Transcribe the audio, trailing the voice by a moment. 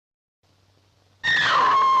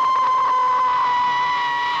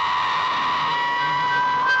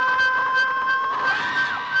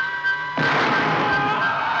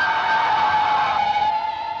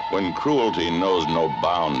cruelty knows no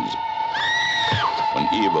bounds, when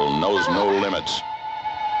evil knows no limits,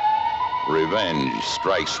 revenge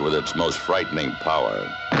strikes with its most frightening power.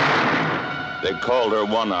 They called her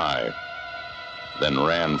One Eye, then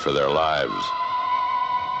ran for their lives.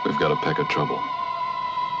 We've got a peck of trouble.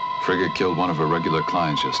 Frigga killed one of her regular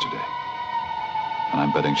clients yesterday. And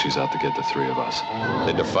I'm betting she's out to get the three of us.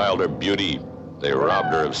 They defiled her beauty. They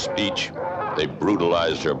robbed her of speech. They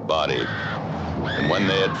brutalized her body. And when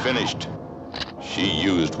they had finished, she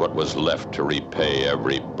used what was left to repay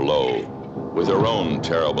every blow with her own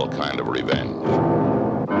terrible kind of revenge.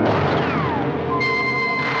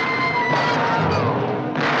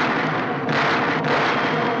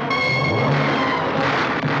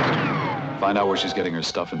 Find out where she's getting her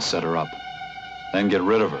stuff and set her up. Then get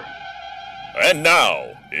rid of her. And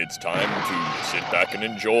now, it's time to sit back and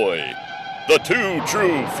enjoy the Two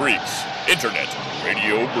True Freaks Internet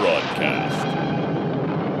Radio Broadcast.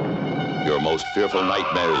 Your most fearful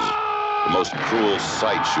nightmares, the most cruel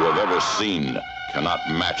sights you have ever seen, cannot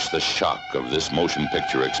match the shock of this motion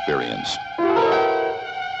picture experience.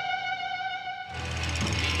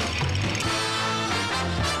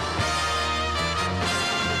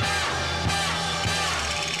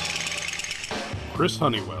 Chris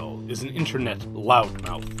Honeywell is an internet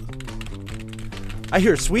loudmouth. I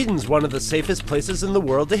hear Sweden's one of the safest places in the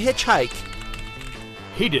world to hitchhike.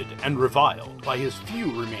 Hated and reviled by his few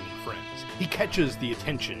remaining friends, he catches the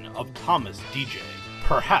attention of Thomas DJ,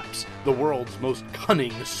 perhaps the world's most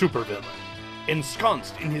cunning supervillain.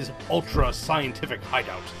 Ensconced in his ultra-scientific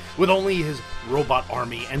hideout, with only his robot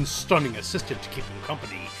army and stunning assistant to keep him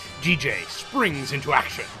company, DJ springs into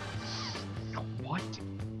action. What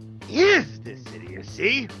is this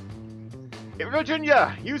idiocy? Hey,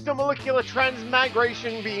 Virginia, use the molecular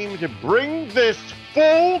transmigration beam to bring this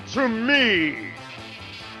fool to me!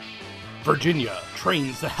 Virginia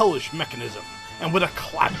trains the hellish mechanism, and with a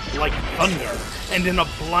clap like thunder and in a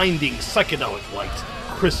blinding psychedelic light,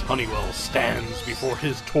 Chris Honeywell stands before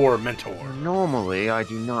his tormentor. Normally, I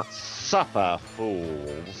do not suffer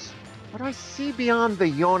fools, but I see beyond the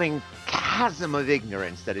yawning chasm of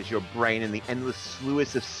ignorance that is your brain and the endless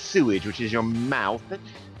sluice of sewage which is your mouth, that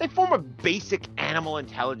they form a basic animal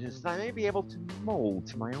intelligence that I may be able to mold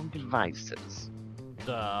to my own devices.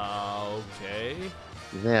 Okay.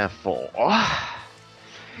 Therefore,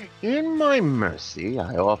 in my mercy,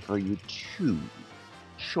 I offer you two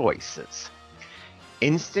choices.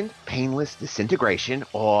 Instant, painless disintegration,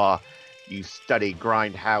 or you study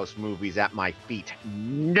grindhouse movies at my feet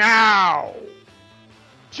now!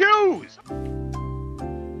 Choose!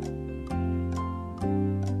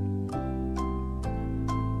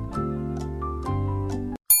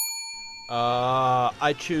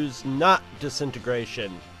 I choose not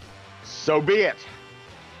disintegration. So be it.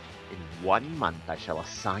 In 1 month, I shall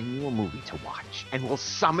assign you a movie to watch, and will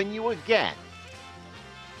summon you again.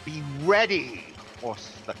 Be ready, or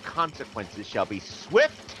the consequences shall be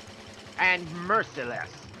swift and merciless.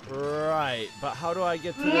 Right, but how do I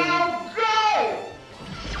get to Now go!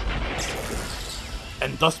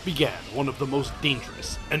 And thus began one of the most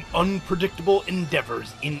dangerous and unpredictable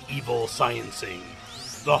endeavors in evil sciencing.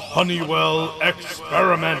 The Honeywell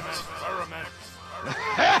Experiment.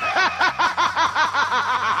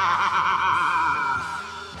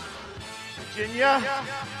 Virginia,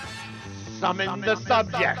 summon the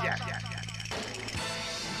subject.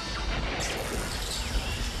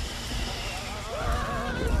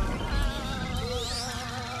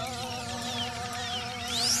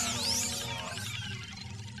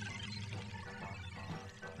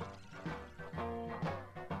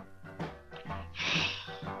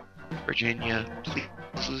 Virginia, please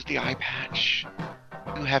lose the eye patch.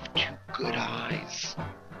 You have two good eyes.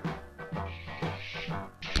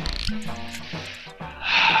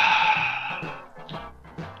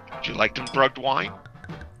 Would you like some drugged wine?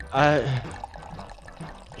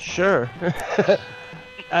 Sure.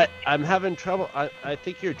 I'm having trouble. I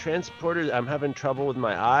think your transporter, I'm having trouble with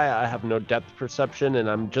my eye. I have no depth perception, and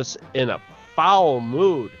I'm just in a foul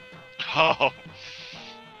mood. Oh.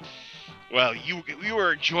 Well, you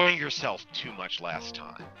were enjoying yourself too much last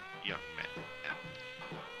time, young man.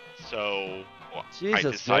 So, Jesus,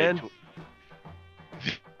 I decided man.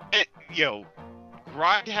 to...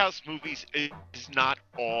 Grindhouse movies is not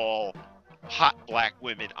all hot black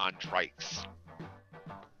women on trikes.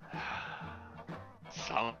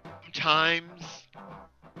 Sometimes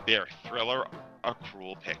they're thriller, a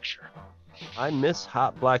cruel picture. I miss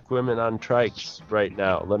hot black women on trikes right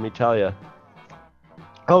now, let me tell you.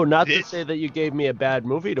 Oh, not to say that you gave me a bad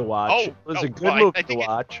movie to watch. Oh, it was a good well, movie to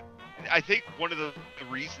watch. I think one of the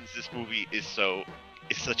reasons this movie is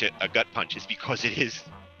such a gut punch is because it is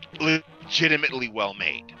legitimately well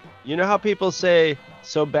made. You know how people say,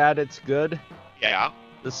 so bad it's good? Yeah.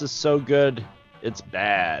 This is so good, it's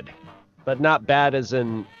bad. But not bad as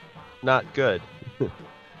in not good.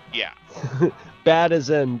 Yeah. Bad as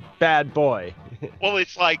in bad boy. Well,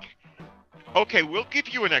 it's like, okay, we'll give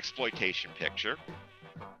you an exploitation picture.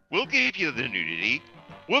 We'll give you the nudity.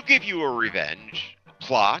 We'll give you a revenge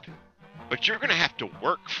plot. But you're going to have to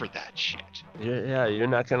work for that shit. Yeah, you're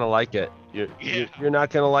not going to like it. You're not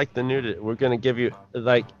going to like the nudity. We're going to give you,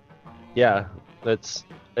 like, yeah, it's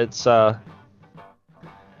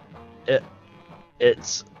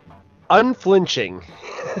unflinching.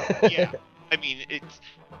 Yeah. I mean, it's,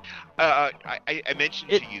 I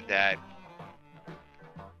mentioned to you that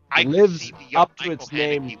I lives up to Michael its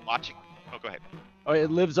name. Haneke watching. Oh, go ahead. Oh, it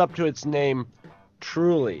lives up to its name,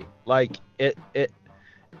 truly. Like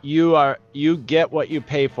you get what you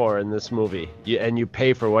pay for in this movie, and you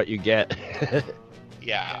pay for what you get.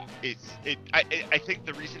 Yeah, I think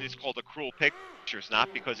the reason it's called a cruel picture is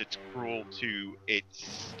not because it's cruel to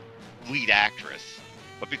its lead actress,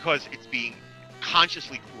 but because it's being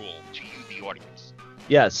consciously cruel to you, the audience.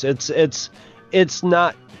 Yes, it's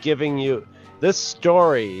not giving you. This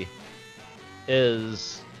story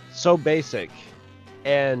is so basic,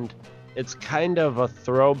 and it's kind of a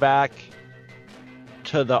throwback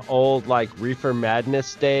to the old, like, Reefer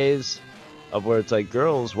Madness days of where it's like,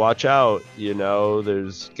 girls, watch out, you know,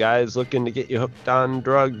 there's guys looking to get you hooked on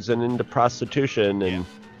drugs and into prostitution,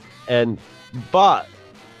 but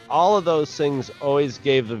all of those things always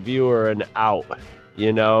gave the viewer an out,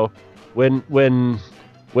 you know, when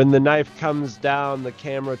the knife comes down, the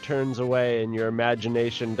camera turns away and your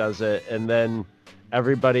imagination does it, and then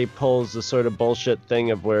everybody pulls the sort of bullshit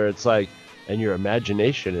thing of where it's like, and your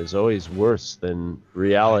imagination is always worse than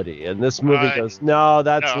reality. And this movie goes, no,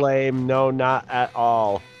 that's lame. No, not at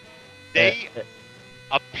all. They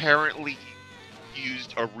apparently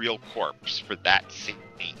used a real corpse for that scene.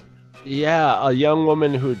 Yeah, a young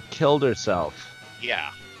woman who'd killed herself.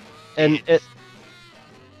 Yeah. And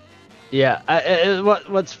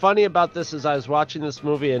what's funny about this is I was watching this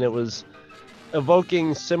movie and it was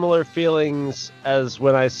evoking similar feelings as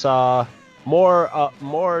when I saw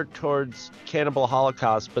more towards Cannibal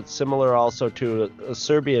Holocaust, but similar also to a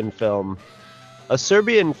Serbian film. A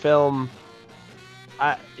Serbian film,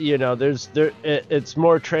 it's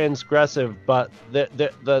more transgressive, but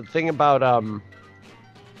the thing about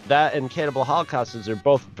that and Cannibal Holocaust is they're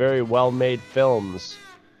both very well made films,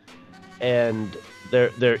 and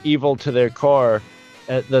they're evil to their core.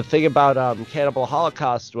 The thing about Cannibal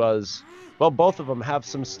Holocaust was, well, both of them have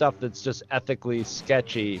some stuff that's just ethically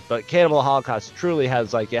sketchy, but Cannibal Holocaust truly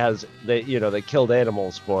has, like, they killed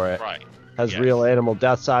animals for it. Right. Has real animal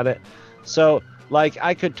deaths on it. So, like,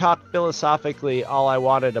 I could talk philosophically all I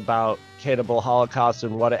wanted about Cannibal Holocaust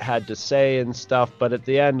and what it had to say and stuff, but at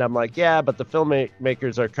the end I'm like, yeah, but the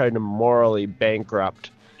filmmakers are kind of morally bankrupt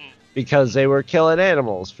because they were killing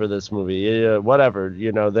animals for this movie. Whatever,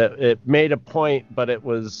 that it made a point, but it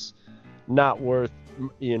was not worth,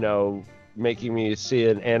 making me see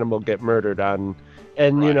an animal get murdered on.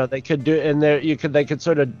 And right. They could do, and they could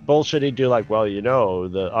sort of bullshitty do, like, well,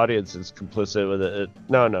 the audience is complicit with it.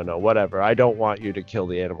 No, whatever, I don't want you to kill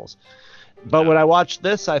the animals. But when I watched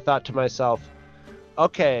this, I thought to myself,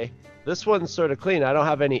 okay, this one's sort of clean. I don't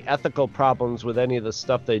have any ethical problems with any of the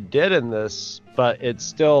stuff they did in this, but it's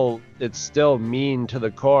still mean to the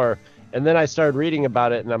core. And then I started reading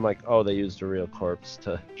about it and I'm like, oh, they used a real corpse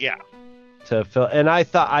to fill. And I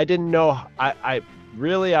thought, I didn't know, I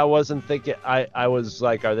wasn't thinking, I was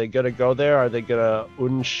like, are they going to go there? Are they going to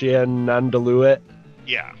Unshin Nandalu it?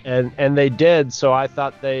 Yeah. And they did. So I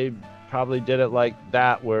thought they probably did it like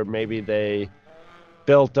that, where maybe they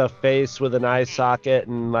built a face with an eye socket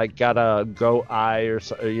and, like, got a goat eye or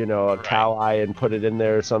a cow eye and put it in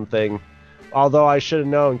there or something. Although I should have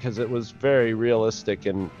known, because it was very realistic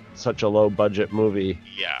in such a low budget movie.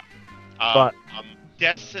 Yeah. But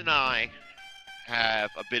Des and I have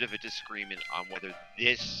a bit of a disagreement on whether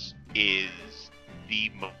this is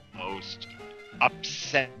the most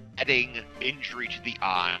upsetting injury to the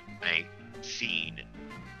eye scene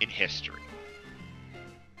in history.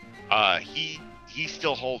 He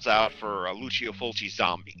still holds out for Lucio Fulci's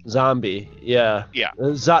Zombie. Zombie, yeah. Yeah.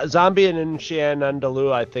 Zombie and Unshin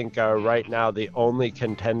Nandalu, I think, are right now the only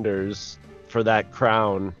contenders for that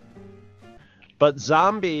crown. But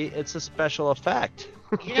Zombie, it's a special effect.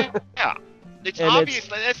 Yeah. It's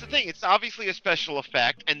obviously, that's the thing. It's obviously a special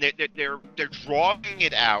effect, and they're drawing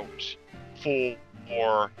it out for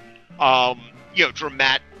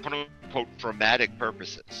dramatic, quote unquote, dramatic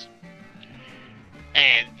purposes.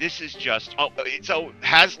 And this is just so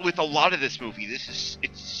has with a lot of this movie. It's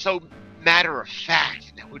so matter of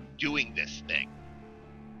fact that we're doing this thing.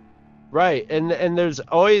 Right, and there's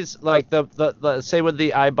always like the say with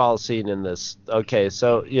the eyeball scene in this. Okay,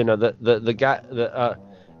 so the guy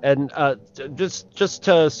just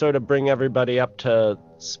to sort of bring everybody up to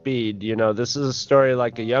speed. This is a story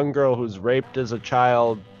like a young girl who's raped as a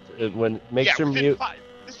child when makes her mute.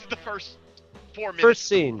 This is the first 4 minutes. First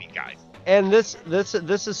scene, movie, guys. And this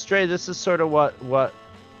is straight. This is sort of what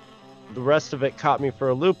the rest of it caught me for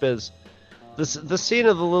a loop is. The scene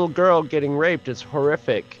of the little girl getting raped is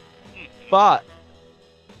horrific, but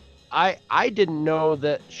I didn't know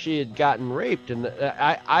that she had gotten raped, and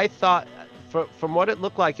I thought from what it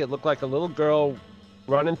looked like a little girl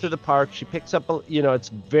running through the park. She picks up it's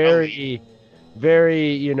very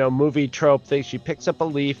movie trope thing. She picks up a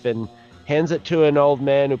leaf and hands it to an old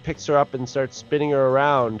man who picks her up and starts spinning her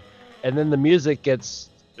around. And then the music gets,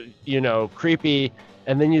 creepy,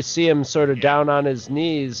 and then you see him sort of down on his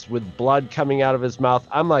knees with blood coming out of his mouth.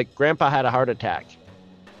 I'm like, Grandpa had a heart attack.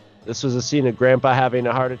 This was a scene of Grandpa having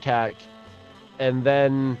a heart attack. And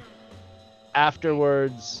then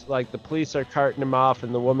afterwards, like, the police are carting him off,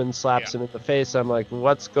 and the woman slaps him in the face. I'm like,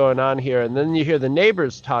 what's going on here? And then you hear the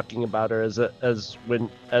neighbors talking about her as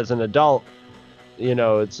an adult.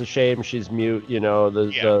 It's a shame she's mute,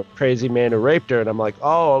 the crazy man who raped her. And I'm like,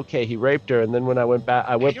 oh, okay, he raped her. And then when I went back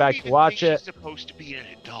to watch it. She's supposed to be an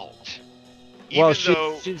adult. Well,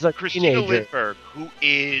 Even she's a Christina teenager. Lindbergh, who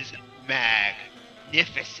is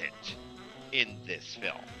magnificent in this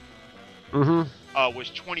film,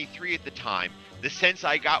 was 23 at the time. The sense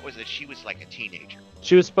I got was that she was like a teenager.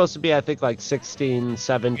 She was supposed to be, I think, like 16,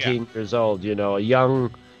 17 years old,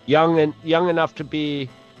 young enough to be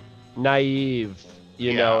naive,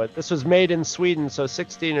 This was made in Sweden, so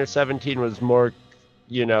 16 or 17 was more,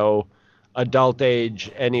 adult age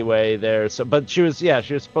anyway there. So, but she was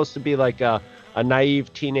supposed to be like a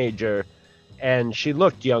naive teenager, and she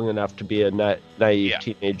looked young enough to be a naive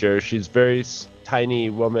teenager. She's a very tiny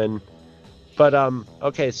woman, but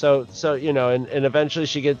okay, so and eventually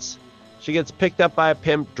she gets picked up by a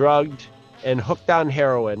pimp, drugged, and hooked on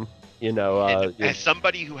heroin. As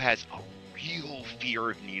somebody who has a real fear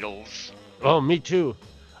of needles. Oh, me too.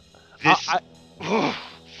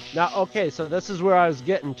 Now, okay, so this is where I was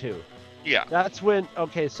getting to. Yeah. That's when,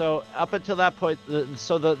 okay, so up until that point,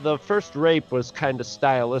 the first rape was kind of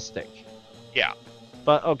stylistic. Yeah.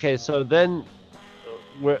 But, okay, so then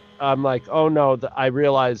I'm like, oh no, I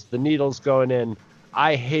realized the needle's going in.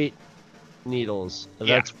 I hate needles.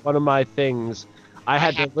 That's one of my things. I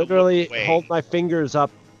had to literally hold my fingers up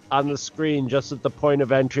on the screen just at the point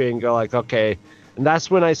of entry and go like, okay. And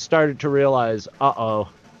that's when I started to realize, uh-oh.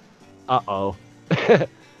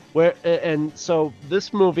 And so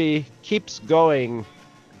this movie keeps going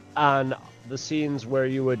on the scenes where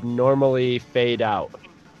you would normally fade out.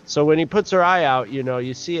 So when he puts her eye out,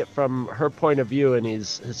 you see it from her point of view, and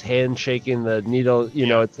his hand shaking the needle.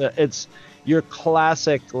 It's your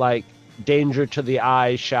classic like danger to the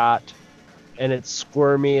eye shot, and it's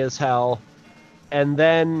squirmy as hell. And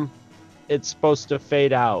then it's supposed to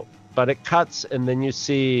fade out, but it cuts, and then you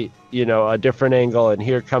see, a different angle, and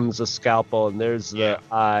here comes the scalpel, and there's the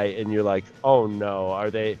eye, and you're like, oh no,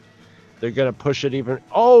 they're gonna push it even?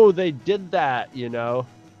 Oh, they did that,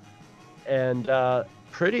 and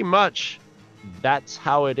pretty much that's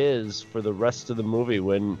how it is for the rest of the movie.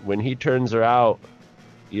 When he turns her out,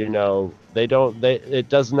 it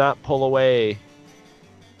does not pull away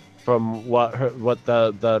from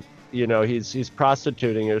he's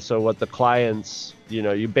prostituting her. So what the clients,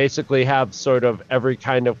 you basically have sort of every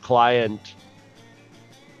kind of client,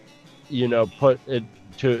 put it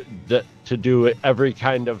to do every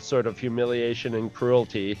kind of sort of humiliation and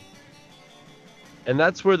cruelty. And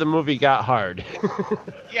that's where the movie got hard.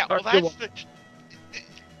 Yeah, well,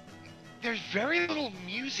 there's very little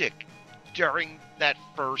music during that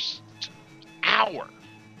first hour,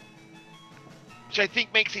 which I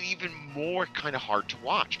think makes it even more kind of hard to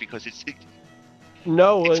watch because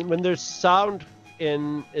when there's sound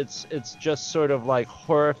in, it's just sort of like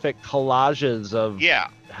horrific collages of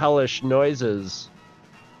hellish noises.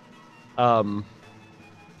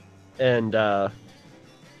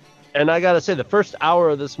 And I gotta say, the first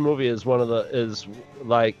hour of this movie is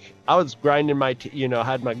like, I was grinding my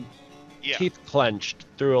had my teeth clenched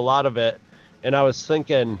through a lot of it, and I was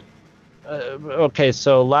thinking, okay,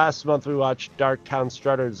 so last month we watched Dark Town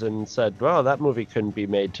Strutters and said, well, that movie couldn't be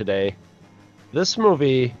made today. This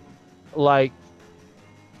movie, like,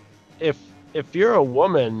 if you're a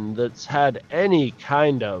woman that's had any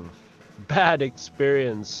kind of bad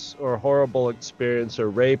experience or horrible experience or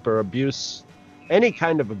rape or abuse any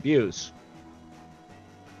kind of abuse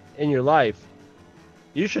in your life,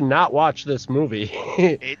 you should not watch this movie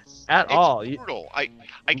It's at all. brutal. I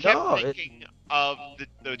kept No, thinking of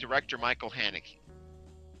the director Michael Haneke,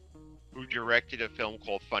 who directed a film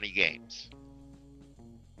called Funny Games.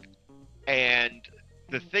 And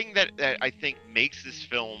the thing that I think makes this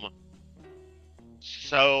film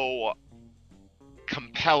so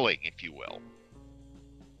compelling, if you will,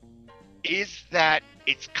 is that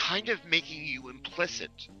it's kind of making you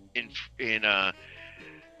implicit in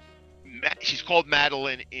she's called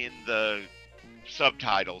Madeline in the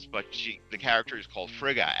subtitles, but the character is called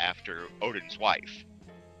Frigga after Odin's wife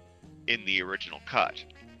in the original cut.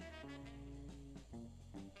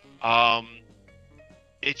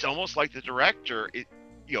 It's almost like the director,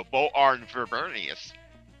 Bo Arne Verbernius,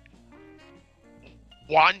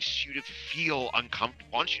 wants you to feel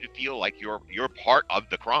uncomfortable, wants you to feel like you're part of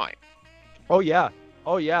the crime. Oh yeah,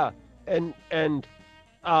 and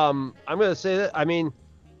I'm gonna say that. I mean,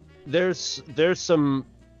 there's some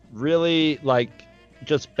really like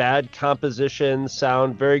just bad composition,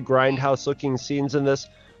 sound, very grindhouse looking scenes in this.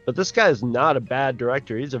 But this guy is not a bad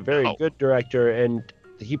director. He's a very good director, and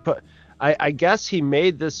I guess he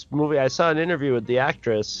made this movie. I saw an interview with the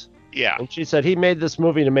actress. Yeah. And she said he made this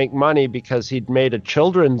movie to make money because he'd made a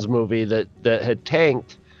children's movie that had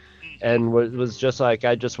tanked, and was just like,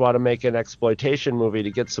 I just want to make an exploitation movie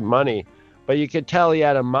to get some money. But you could tell he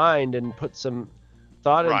had a mind and put some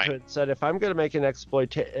thought into it. Said, if I'm going to make an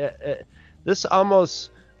this almost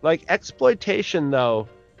like exploitation though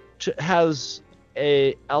has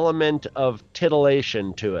a element of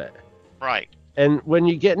titillation to it. Right. And when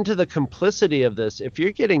you get into the complicity of this, if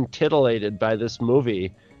you're getting titillated by this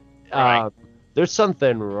movie, there's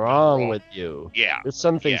something wrong with you. Yeah. There's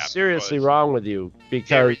something seriously wrong with you,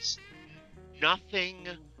 because there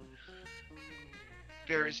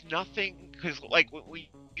is nothing, because like when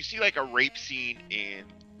you see like a rape scene in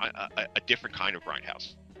a different kind of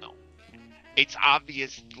grindhouse film, it's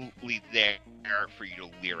obviously there for you to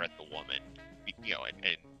leer at the woman,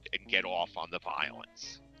 and get off on the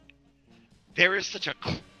violence. There is such a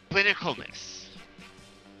clinicalness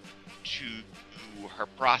to her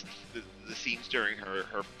the scenes during her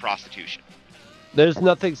prostitution. There's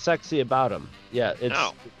nothing sexy about him. Yeah,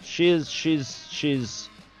 she's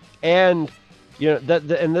and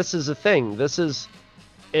and this is the thing.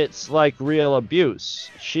 It's like real abuse.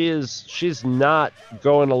 She's not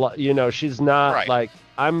going a lot. She's not like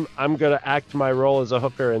I'm gonna act my role as a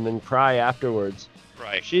hooker and then cry afterwards.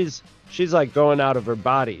 Right. She's like going out of her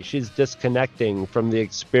body. She's disconnecting from the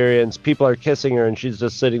experience. People are kissing her and she's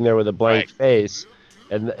just sitting there with a blank face,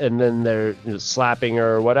 and then they're slapping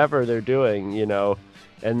her or whatever they're doing,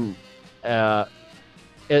 and it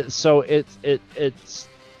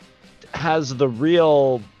has the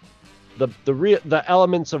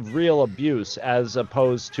elements of real abuse as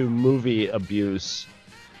opposed to movie abuse.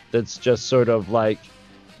 That's just sort of like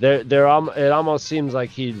it almost seems like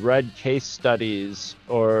he'd read case studies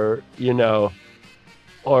or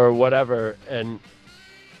whatever, and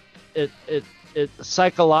it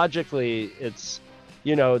psychologically it's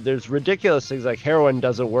there's ridiculous things like heroin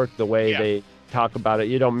doesn't work the way they talk about it.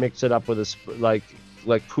 You don't mix it up with like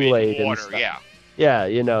Kool-Aid and stuff. Yeah,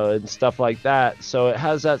 and stuff like that. So it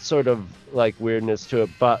has that sort of like weirdness to it,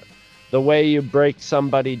 but the way you break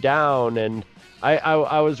somebody down, and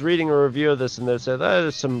I was reading a review of this, and they said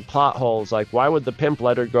there's some plot holes. Like, why would the pimp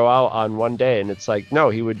let her go out on one day? And it's like, no,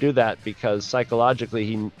 he would do that because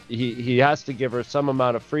psychologically he has to give her some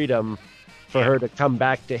amount of freedom for her to come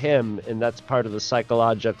back to him, and that's part of the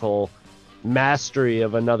psychological mastery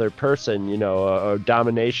of another person, or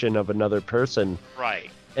domination of another person. Right.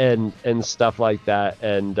 And stuff like that,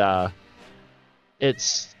 and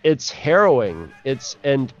it's harrowing.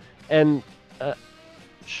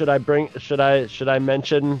 Should I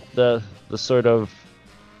mention the sort of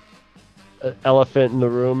elephant in the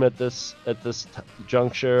room at this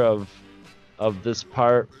juncture of this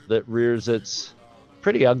part that rears its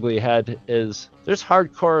pretty ugly head? Is there's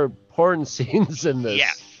hardcore porn scenes in this?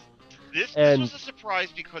 Yes. This was a surprise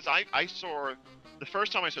because I saw the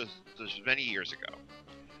first time I saw this was many years ago.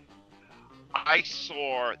 I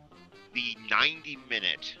saw the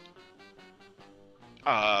 90-minute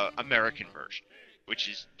American version, which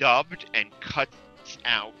is dubbed and cuts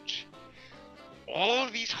out all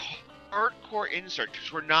of these hardcore inserts,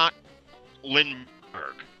 which were not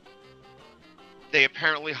Lindbergh. They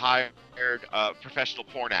apparently hired professional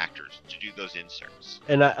porn actors to do those inserts.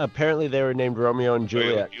 And apparently they were named Romeo and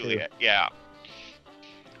Juliet. Yeah.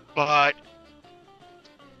 But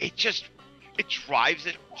it drives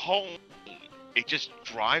it home. It just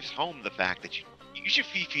drives home the fact that you should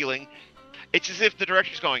be feeling It's as if the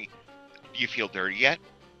director's going, "Do you feel dirty yet?"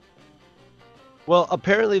 Well,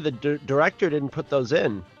 apparently the director didn't put those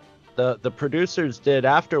in. The producers did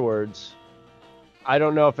afterwards. I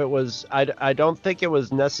don't know if it was. I don't think it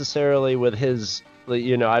was necessarily with his.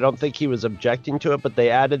 I don't think he was objecting to it, but they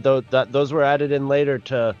added those were added in later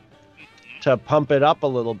to pump it up a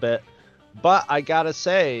little bit. But I gotta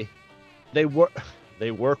say, they work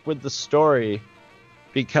with the story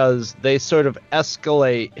because they sort of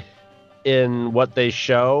escalate in what they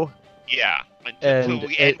show. Yeah, until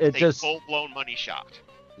we end with a just full-blown money shot.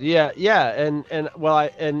 Yeah, and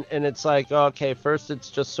it's like, okay, first it's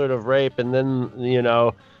just sort of rape, and then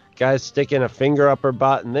guys sticking a finger up her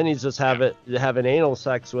butt, and then he's just having anal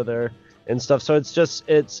sex with her and stuff. So it's just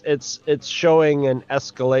it's showing an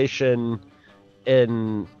escalation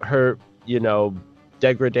in her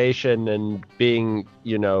degradation and being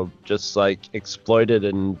just like exploited,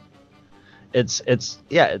 and it's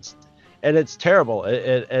terrible.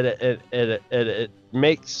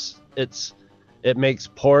 It makes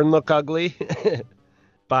porn look ugly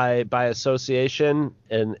by association,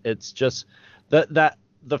 and it's just that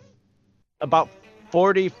about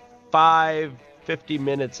 50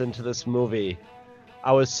 minutes into this movie,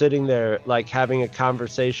 I was sitting there like having a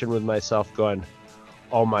conversation with myself going,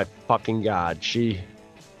 oh my fucking God,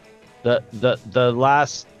 the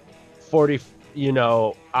last 40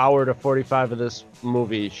 hour to 45 of this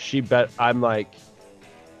movie, she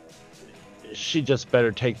just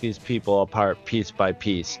better take these people apart piece by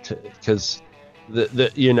piece, because this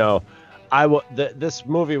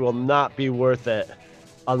movie will not be worth it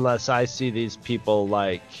unless I see these people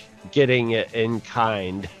like getting it in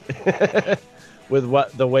kind with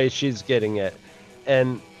the way she's getting it.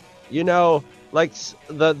 And like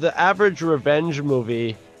the average revenge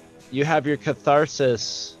movie, you have your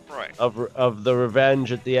catharsis of the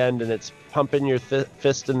revenge at the end, and it's pumping your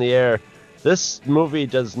fist in the air. This movie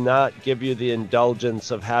does not give you the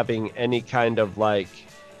indulgence of having any kind of like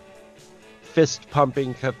fist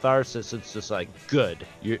pumping catharsis. It's just like good.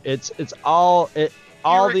 It's all the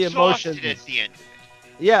emotions at the end of it.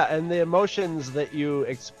 Yeah, and the emotions that you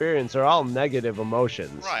experience are all negative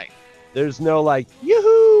emotions. Right. There's no like,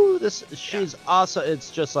 yoo-hoo, she's awesome.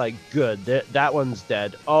 It's just like, good, that one's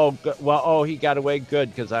dead. Oh, good. Well, he got away, good,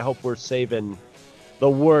 because I hope we're saving the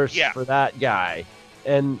worst for that guy.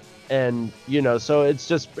 And so it's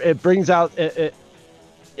just, it brings out,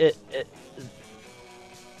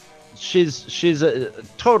 she's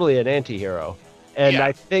totally an anti-hero. And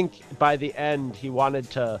I think by the end, he wanted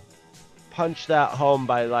to punch that home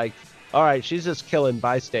by like, all right, she's just killing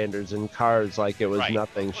bystanders in cars like it was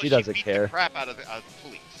nothing. Well, she doesn't care. The crap out of the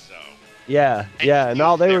police, so. Yeah, and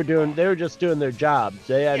all they were just doing their jobs.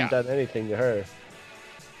 They hadn't done anything to her.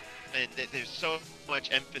 And there's so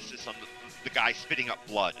much emphasis on the guy spitting up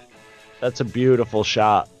blood. That's a beautiful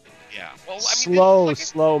shot. Yeah. Well, I mean,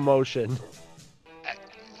 slow motion.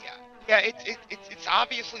 It's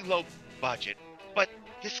obviously low budget, but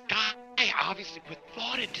this guy obviously put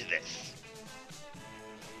thought into this.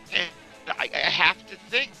 And I have to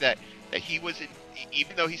think that he was,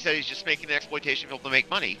 even though he said he's just making an exploitation film to make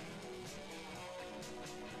money,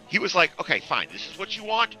 he was like, okay, fine, this is what you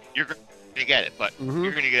want, you're going to get it, but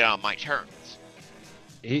you're going to get it on my terms.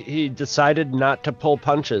 He decided not to pull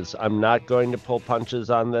punches. I'm not going to pull punches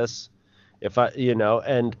on this. If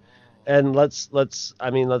and let's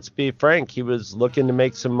be frank, he was looking to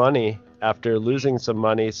make some money after losing some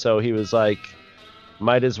money, so he was like,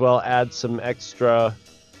 might as well add some extra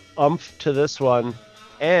oomph to this one.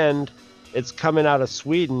 And it's coming out of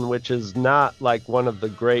Sweden, which is not like one of the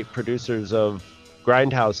great producers of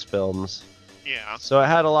grindhouse films. Yeah. So it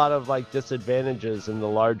had a lot of like disadvantages in the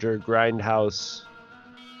larger grindhouse,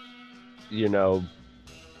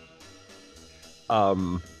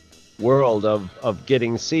 world of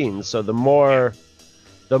getting seen. So the more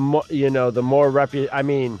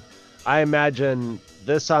I imagine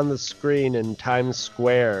this on the screen in Times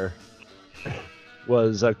Square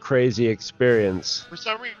was a crazy experience. For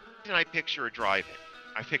some reason, I picture a drive-in.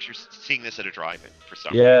 I picture seeing this at a drive-in for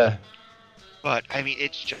some reason. Yeah. But, I mean,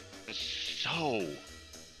 it's just so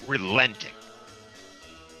relenting.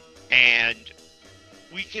 And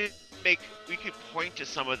we could point to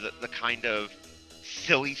some of the kind of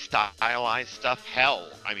silly stylized stuff. Hell,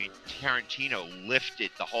 I mean, Tarantino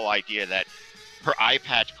lifted the whole idea that her eye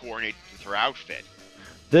patch coordinated with her outfit.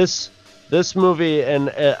 This movie, and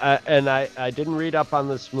I didn't read up on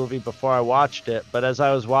this movie before I watched it, but as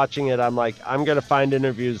I was watching it, I'm like, I'm gonna find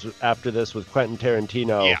interviews after this with Quentin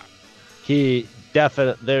Tarantino. Yeah. He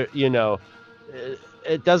definitely,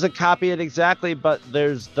 it doesn't copy it exactly, but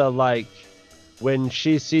there's the like, when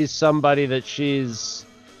she sees somebody that she's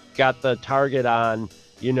got the target on.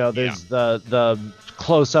 You know, there's the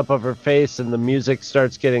close up of her face, and the music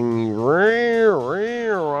starts getting, you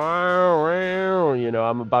know,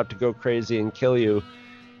 I'm about to go crazy and kill you.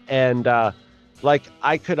 And like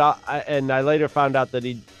I could, and I later found out that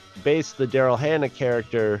he based the Daryl Hannah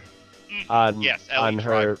character on her.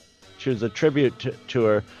 Driver. She was a tribute to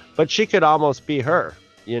her, but she could almost be her,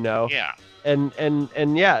 you know. Yeah.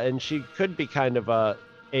 And she could be kind of a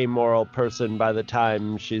amoral person by the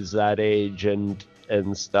time she's that age and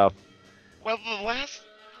stuff. Well, the last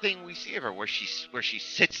thing we see of her, where she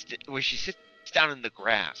sits down in the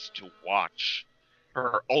grass to watch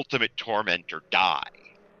her ultimate tormentor die.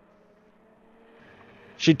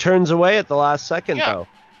 She turns away at the last second, though,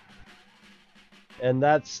 and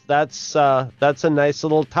that's a nice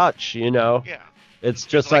little touch, you know. Yeah. It's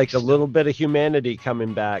just like a little bit of humanity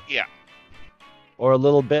coming back. Yeah. Or a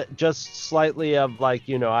little bit, just slightly of like,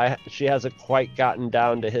 you know, she hasn't quite gotten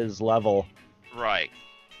down to his level. Right.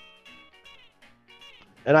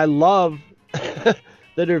 And I love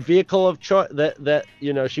that her vehicle of choice, that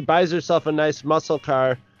you know, she buys herself a nice muscle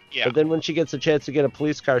car. Yeah. But then when she gets a chance to get a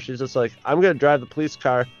police car, she's just like, I'm going to drive the police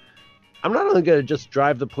car. I'm not only going to just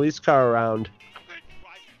drive the police car around. I'm going to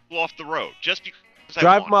drive people off the road just because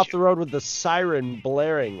drive them off the road with the siren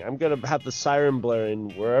blaring. I'm going to have the siren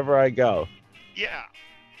blaring wherever I go. Yeah.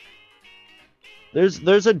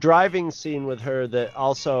 There's a driving scene with her that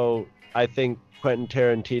also I think Quentin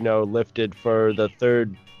Tarantino lifted for the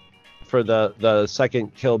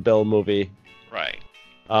second Kill Bill movie. Right.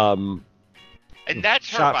 And that's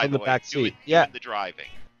her, shot by from the way, back seat. doing Yeah. the driving.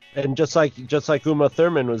 And just like Uma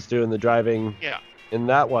Thurman was doing the driving. Yeah. In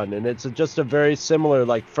that one, and it's just a very similar,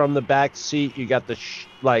 like from the back seat, you got the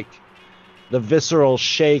the visceral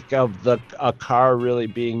shake of a car really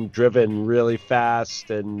being driven really fast,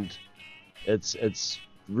 and it's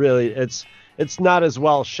not as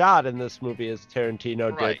well shot in this movie as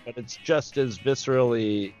Tarantino did, but it's just as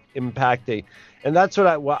viscerally impacting, and that's what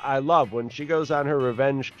I love when she goes on her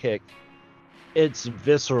revenge kick. It's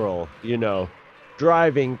visceral, you know,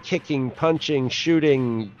 driving, kicking, punching,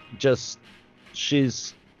 shooting, just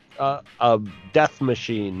she's a death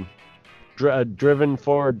machine. A driven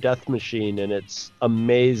forward death machine, and it's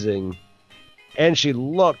amazing. And she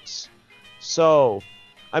looks so.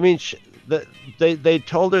 I mean, they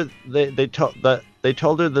told her they told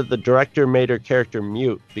her that the director made her character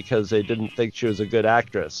mute because they didn't think she was a good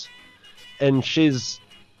actress, and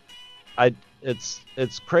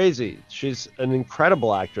it's crazy. She's an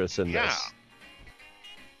incredible actress in this.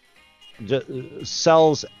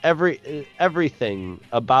 Sells everything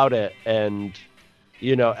about it, and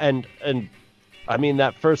you know, and I mean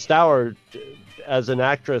that first hour as an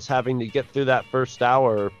actress, having to get through that first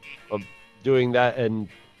hour of doing that, and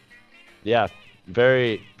yeah,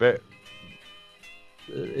 very, very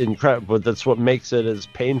incredible. But that's what makes it as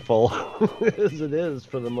painful as it is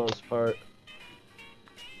for the most part.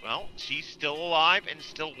 Well, she's still alive and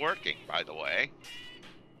still working, by the way.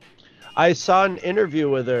 I saw an interview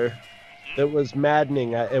with her that was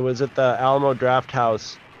maddening. It was at the Alamo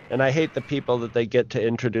Drafthouse. And I hate the people that they get to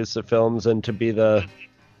introduce the films and to be the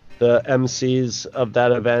MCs of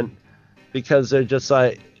that event, because they're just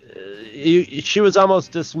like, she was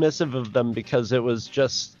almost dismissive of them because it was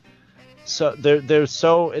just so they're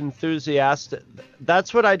so enthusiastic.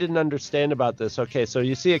 That's what I didn't understand about this. Okay, so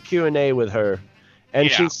you see a Q&A with her,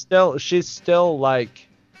 and she's still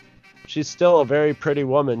a very pretty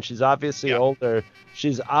woman. She's obviously older.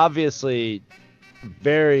 She's obviously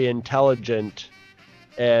very intelligent.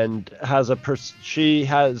 And she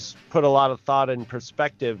has put a lot of thought and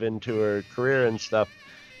perspective into her career and stuff.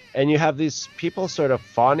 And you have these people sort of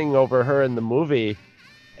fawning over her in the movie,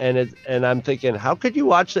 and I'm thinking, how could you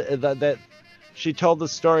watch that? She told the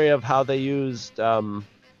story of how they used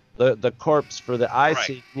the corpse for the eye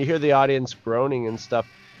scene. You hear the audience groaning and stuff,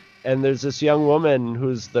 and there's this young woman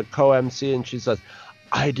who's the co-MC, and she says,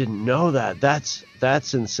 "I didn't know that.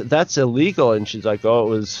 That's illegal." And she's like, "Oh, it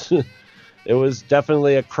was." It was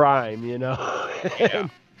definitely a crime, you know. Yeah.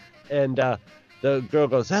 and the girl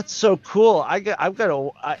goes, "That's so cool. I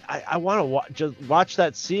want to just watch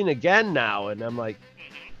that scene again now." And I'm like,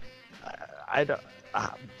 I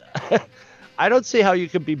don't see how you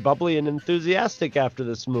could be bubbly and enthusiastic after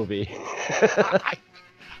this movie.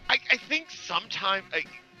 I think sometimes,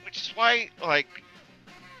 which is why, like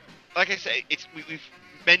I say, we've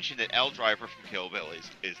mentioned that Elle Driver from Kill Bill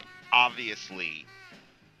is obviously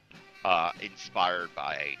inspired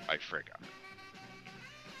by Frigga.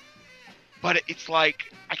 But it's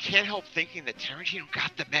like, I can't help thinking that Tarantino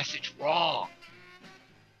got the message wrong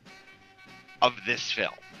of this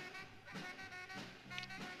film.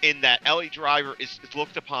 in that Ellie Driver is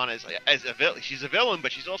looked upon as a villain. She's a villain,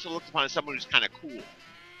 but she's also looked upon as someone who's kind of cool.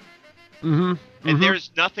 And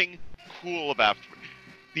there's nothing cool about her.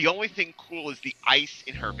 The only thing cool is the ice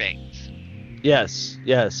in her veins. Yes.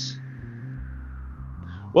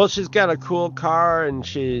 Well, she's got a cool car, and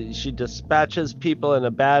she dispatches people in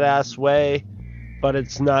a badass way, but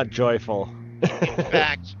it's not joyful. In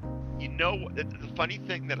fact, you know, the funny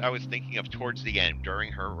thing that I was thinking of towards the end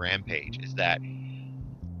during her rampage is that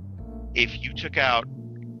if you took out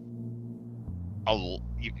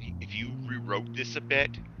if you rewrote this a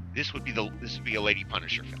bit, this would be a Lady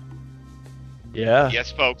Punisher film. Yeah.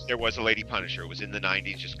 Yes, folks, there was a Lady Punisher. It was in the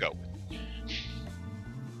 90s. Just go.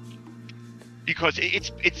 Because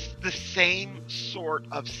it's the same sort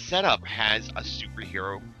of setup as a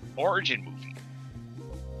superhero origin movie.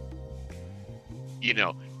 You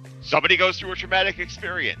know, somebody goes through a traumatic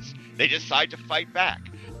experience. They decide to fight back.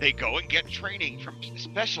 They go and get training from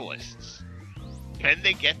specialists. Then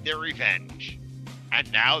they get their revenge. And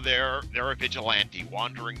now they're a vigilante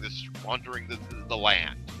wandering the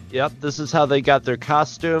land. Yep, this is how they got their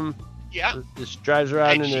costume. Yeah. She drives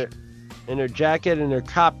around in her jacket and her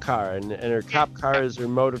cop car, and her cop car is her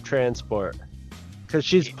mode of transport. Because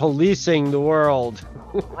she's policing the world.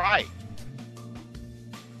 Right.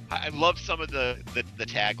 I love some of the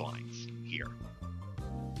taglines here.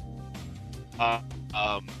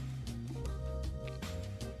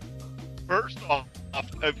 First off,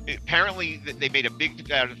 apparently they made a big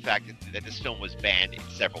deal out of the fact that this film was banned in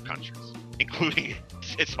several countries, including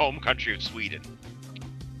its home country of Sweden.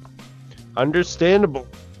 Understandable.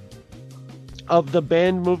 Of the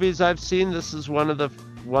banned movies I've seen, this is one of the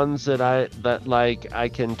ones that I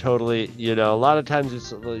can totally, you know, a lot of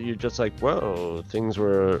times you're just like, whoa, things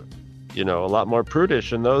were, you know, a lot more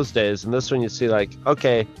prudish in those days, and this one you see like,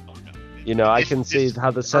 okay, you know, I can see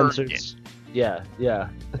how the censors, yeah.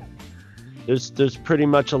 There's pretty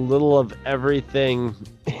much a little of everything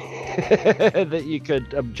that you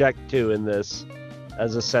could object to in this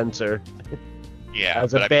as a censor. Yeah.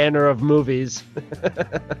 As a banner of movies.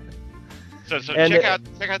 So check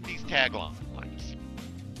out these taglines.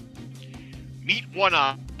 Meet One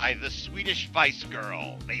Eye, the Swedish vice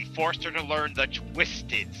girl. They forced her to learn the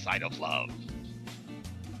twisted side of love.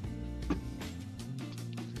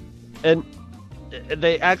 And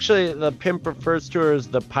the pimp refers to her as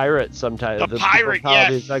the pirate sometimes. The pirate,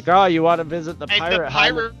 yes. He's like, oh, you want to visit the pirate? And the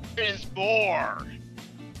pirate is more.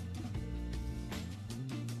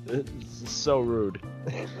 It's so rude.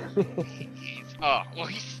 He's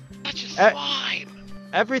such a slime.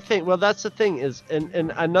 Everything. Well, that's the thing is,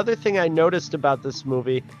 and another thing I noticed about this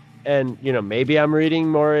movie, and you know, maybe I'm reading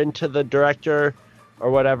more into the director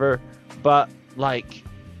or whatever, but like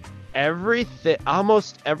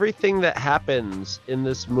almost everything that happens in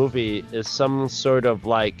this movie is some sort of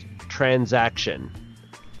like transaction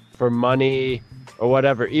for money or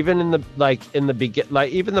whatever. Even in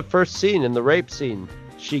even the first scene, in the rape scene,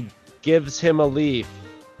 she gives him a leaf,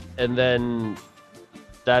 and then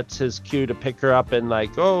that's his cue to pick her up and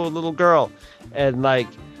like, oh, little girl. And like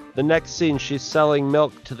the next scene, she's selling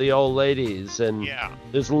milk to the old ladies, and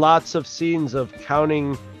there's lots of scenes of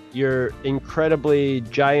counting your incredibly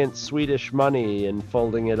giant Swedish money and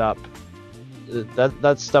folding it up.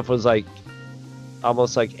 That stuff was like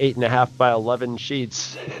almost like 8.5 by 11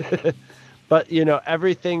 sheets. But you know,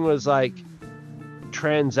 everything was like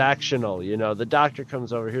transactional. You know, the doctor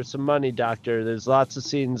comes over, here's some money, doctor. There's lots of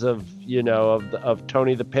scenes of, you know, of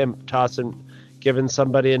Tony the pimp giving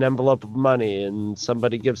somebody an envelope of money, and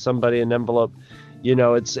somebody gives somebody an envelope. You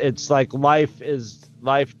know, it's like life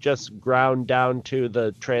just ground down to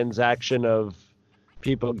the transaction of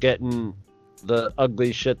people getting the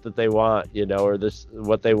ugly shit that they want, you know, or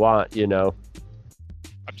what they want, you know.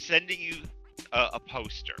 I'm sending you a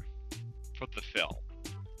poster for the film.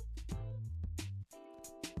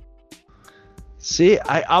 See,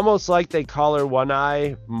 I almost like they call her One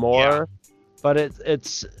Eye more, but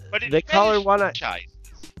they call her One Eye.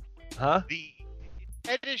 Huh? The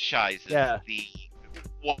fetishizes the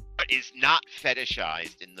what is not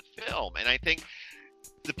fetishized in the film, and I think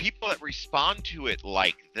the people that respond to it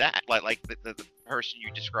like that, like the person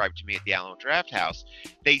you described to me at the Alamo Draft House,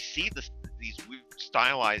 they see these weird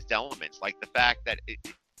stylized elements, like the fact that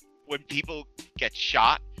when people get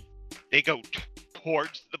shot, they go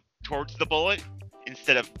towards the bullet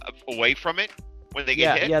instead of away from it when they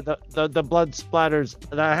get hit. Yeah, the blood splatters.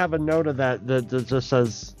 I have a note of that just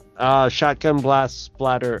says shotgun blast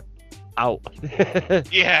splatter out.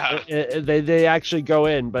 Yeah. They actually go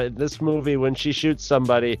in, but in this movie, when she shoots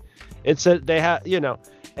somebody, they have, you know,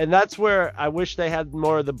 And that's where I wish they had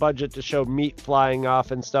more of the budget to show meat flying off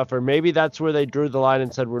and stuff, or maybe that's where they drew the line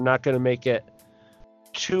and said we're not going to make it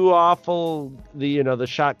too awful, the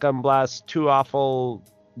shotgun blast too awful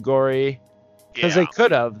gory, because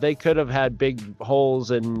they could have had big holes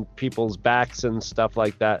in people's backs and stuff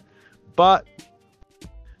like that. But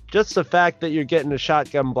just the fact that you're getting a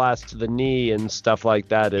shotgun blast to the knee and stuff like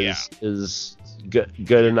that is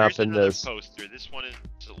good enough in this poster. This one is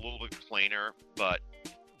a little bit plainer, but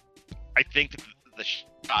I think that the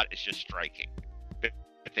shot is just striking. But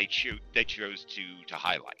they chose to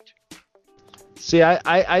highlight. See,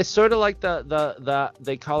 I sort of like the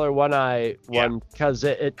they color one eye one, because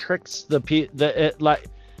it tricks like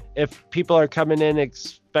if people are coming in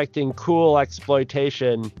expecting cool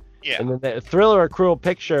exploitation, and then the thriller or cruel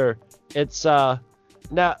picture, it's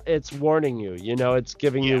it's warning you, it's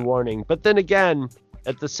giving you warning. But then again,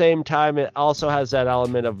 at the same time, it also has that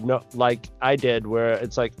element of like I did, where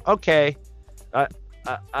it's like, okay,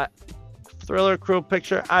 thriller, cruel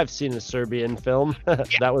picture. I've seen a Serbian film.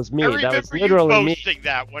 That was me. That was literally me. Posting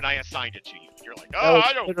that when I assigned it to you. You're like,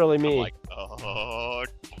 I don't. Literally me. I'm like, boy,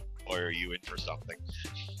 are you in for something?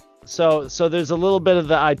 So there's a little bit of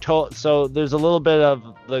there's a little bit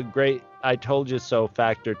of the great I told you so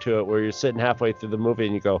factor to it, where you're sitting halfway through the movie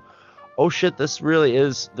and you go, oh shit, this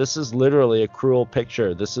is literally a cruel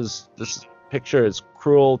picture. This picture is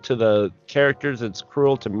cruel to the characters. It's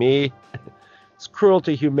cruel to me. It's cruel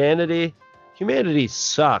to humanity. Humanity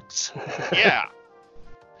sucks. Yeah.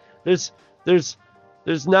 There's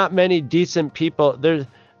not many decent people. There's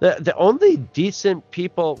the only decent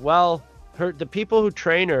people. Well, the people who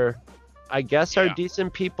train her, I guess, are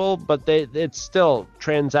decent people, but it's still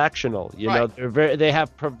transactional. They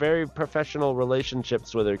have very professional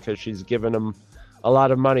relationships with her because she's given them a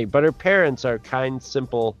lot of money. But her parents are kind,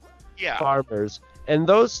 simple farmers, and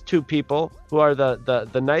those two people, who are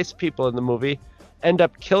the nice people in the movie, end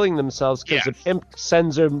up killing themselves because the pimp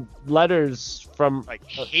sends them letters from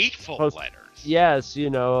hateful letters. Yes,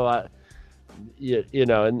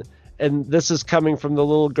 and this is coming from the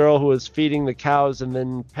little girl who was feeding the cows and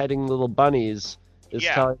then petting little bunnies. Is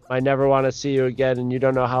telling them, I never want to see you again, and you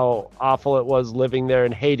don't know how awful it was living there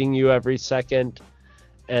and hating you every second,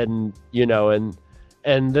 and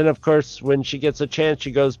and then of course when she gets a chance,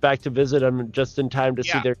 she goes back to visit them just in time to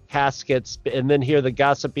see their caskets, and then hear the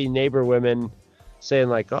gossipy neighbor women saying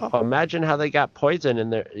like, oh, imagine how they got poison in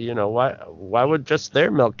their, why would just their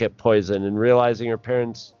milk get poisoned, and realizing her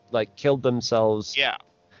parents like killed themselves. Yeah.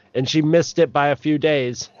 And she missed it by a few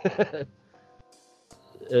days.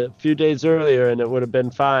 A few days earlier and it would have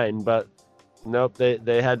been fine, but nope,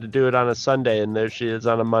 they had to do it on a Sunday, and there she is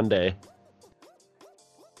on a Monday.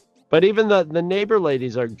 But even the neighbor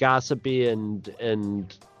ladies are gossipy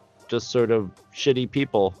and just sort of shitty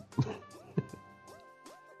people.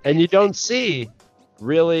 And you don't see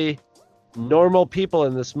really normal people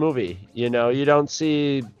in this movie. You don't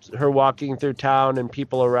see her walking through town and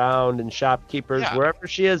people around and shopkeepers. Wherever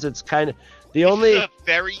she is, it's kind of it's a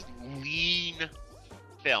very lean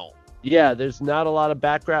film. Yeah, there's not a lot of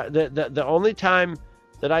background. The only time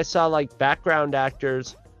that I saw like background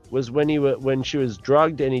actors was when she was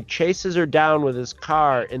drugged and he chases her down with his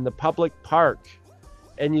car in the public park.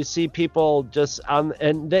 And you see people just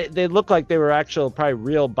and they look like they were actual probably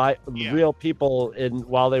real people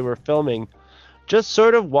while they were filming, just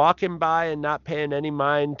sort of walking by and not paying any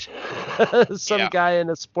mind. Some guy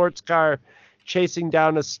in a sports car chasing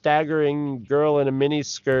down a staggering girl in a mini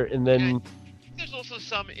skirt, and then there's also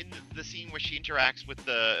some in the scene where she interacts with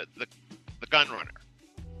the gun runner.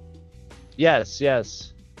 Yes.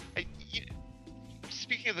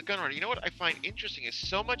 Speaking of the gun runner, what I find interesting is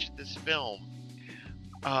so much of this film.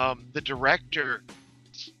 The director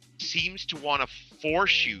seems to want to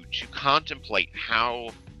force you to contemplate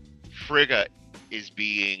how Frigga is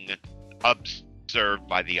being observed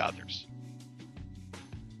by the others.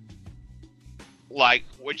 Like,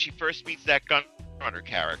 when she first meets that gun runner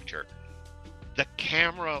character, the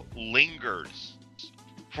camera lingers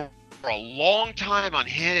for a long time on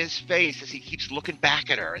his face as he keeps looking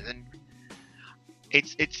back at her, and then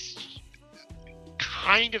it's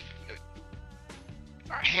kind of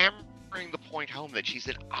hammering the point home that she's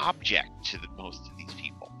an object to most of these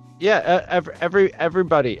people. Yeah,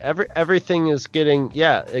 everybody, everything is getting.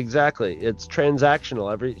 Yeah, exactly. It's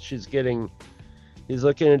transactional. He's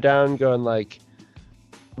looking her down, going like,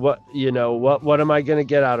 what am I gonna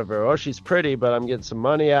get out of her? Oh, she's pretty, but I'm getting some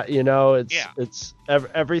money out.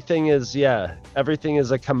 Everything is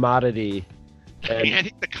a commodity. I mean, I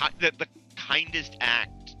think the kindest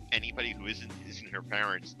act anybody who isn't her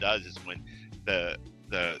parents does is when the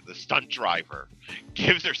stunt driver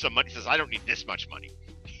gives her some money, says, I don't need this much money.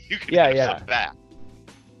 You can Yeah, have yeah. some of that.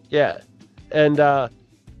 Yeah, and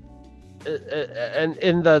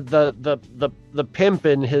in the pimp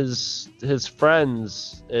and his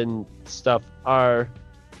friends and stuff are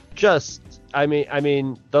just, I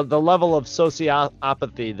mean the level of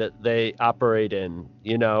sociopathy that they operate in,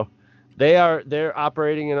 they're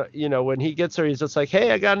operating in when he gets her, he's just like,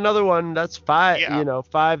 hey, I got another one, that's 5, Yeah.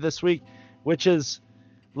 5 this week, which is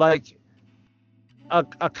like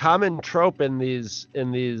a common trope in these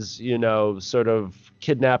sort of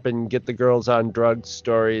kidnap and get the girls on drugs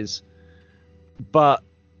stories. But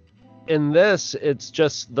in this, it's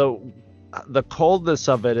just the coldness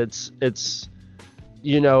of it. It's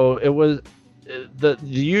it was the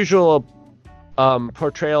usual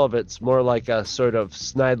portrayal of it's more like a sort of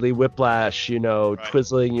snidely whiplash,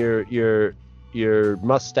 twizzling your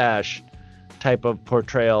mustache type of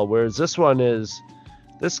portrayal, whereas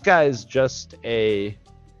this guy's just a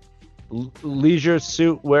leisure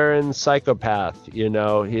suit wearing psychopath, he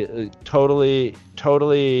totally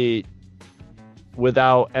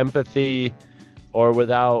without empathy or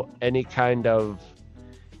without any kind of,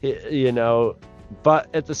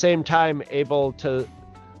 but at the same time able to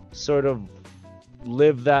sort of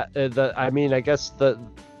live that, I guess the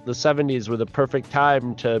 70s were the perfect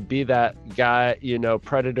time to be that guy,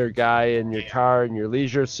 predator guy in your car in your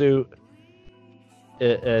leisure suit,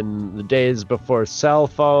 in the days before cell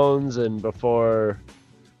phones and before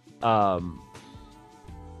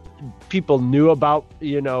people knew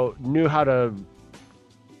how to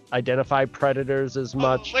identify predators as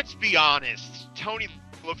much. Let's be honest. Tony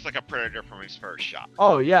looks like a predator from his first shot.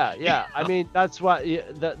 Oh yeah. I mean, that's what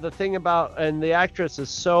the thing about, and the actress is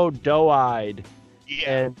so doe-eyed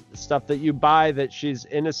and stuff that you buy that she's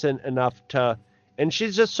innocent enough to, and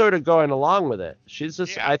she's just sort of going along with it. She's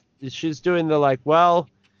just she's doing the like, well,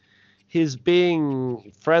 he's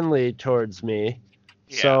being friendly towards me,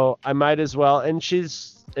 so I might as well. And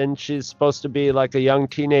she's supposed to be like a young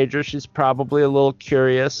teenager. She's probably a little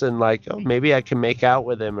curious and like, oh, maybe I can make out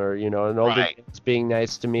with him, or an older man's being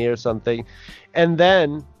nice to me or something. And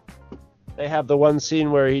then they have the one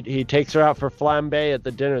scene where he takes her out for flambe at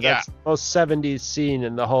the dinner. That's the most 70s scene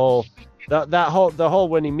in the whole. The whole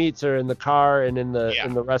when he meets her in the car and in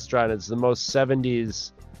the restaurant, it's the most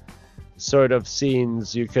 70s sort of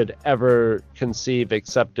scenes you could ever conceive,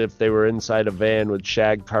 except if they were inside a van with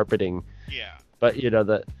shag carpeting. Yeah. But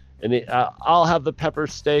I'll have the pepper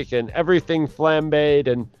steak and everything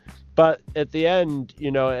flambéed, but at the end,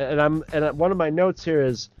 and one of my notes here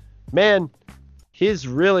is, man, he's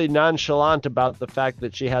really nonchalant about the fact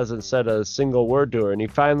that she hasn't said a single word to her, and he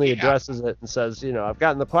finally addresses it and says, I've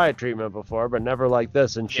gotten the quiet treatment before, but never like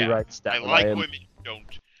this. And she writes down, I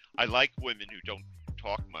like women who don't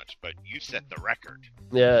talk much, but you set the record.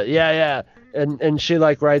 Yeah. And she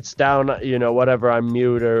like writes down, whatever, I'm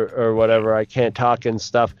mute or whatever, I can't talk and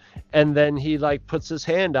stuff. And then he like puts his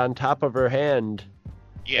hand on top of her hand.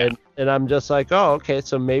 Yeah. And I'm just like, oh, okay,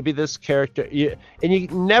 so maybe this character, you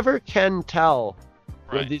never can tell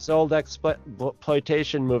with these old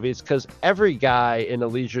exploitation movies, because every guy in a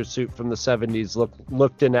leisure suit from the 70s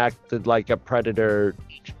looked and acted like a predator,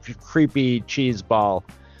 creepy cheese ball.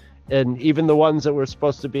 And even the ones that were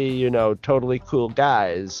supposed to be, totally cool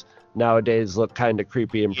guys nowadays look kind of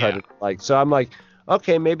creepy and predator-like. So I'm like,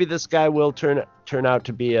 okay, maybe this guy will turn out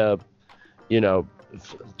to be a,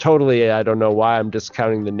 totally. I don't know why I'm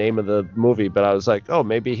discounting the name of the movie, but I was like, oh,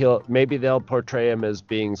 maybe they'll portray him as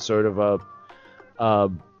being sort of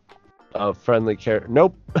a friendly character.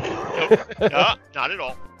 Nope. No, not at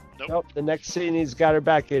all. Nope. The next scene, he's got her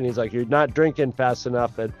back in. He's like, you're not drinking fast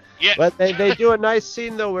enough. But they do a nice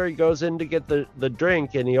scene, though, where he goes in to get the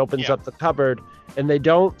drink, and he opens up the cupboard, and they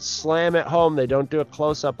don't slam it home. They don't do a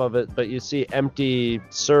close-up of it, but you see empty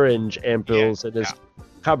syringe ampules in his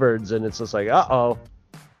cupboards, and it's just like, uh-oh.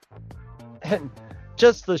 And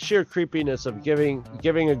just the sheer creepiness of giving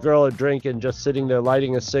a girl a drink and just sitting there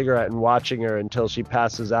lighting a cigarette and watching her until she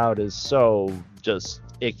passes out is so just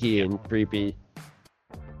icky and creepy.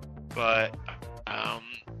 But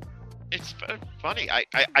it's funny.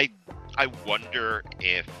 I wonder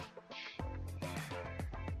if,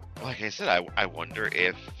 like I said, I wonder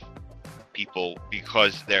if people,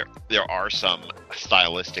 because there are some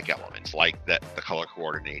stylistic elements, like the color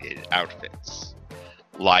coordinated outfits,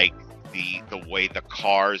 like the way the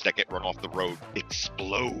cars that get run off the road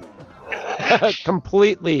explode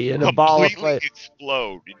completely in a ball of flame,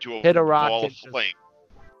 explode into hit a ball of flame.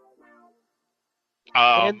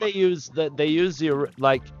 And they use the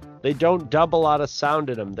like, they don't dub a lot of sound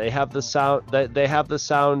in them. They have the sound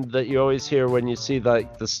that you always hear when you see the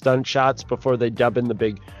stunt shots before they dub in the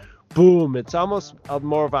big boom. It's almost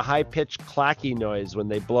more of a high-pitched clacky noise when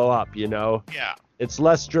they blow up, you know? Yeah. It's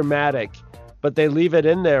less dramatic, but they leave it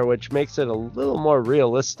in there, which makes it a little more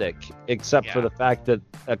realistic, except for the fact that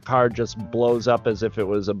a car just blows up as if it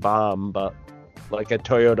was a bomb, but like a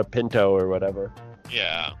Toyota Pinto or whatever.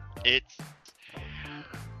 Yeah.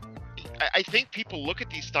 I think people look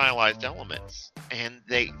at these stylized elements and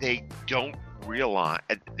they don't realize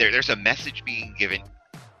there's a message being given.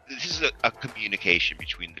 This is a communication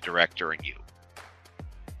between the director and you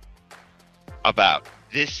about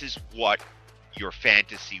this is what your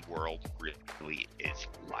fantasy world really is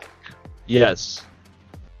like. Yes.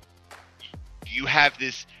 You have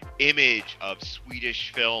this image of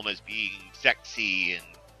Swedish film as being sexy and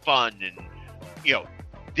fun, and you know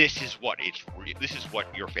this is what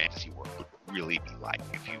your fantasy world would really be like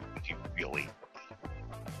if you really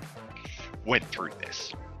went through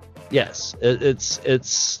this. Yes, it's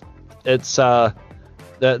the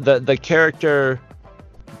character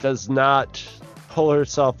does not pull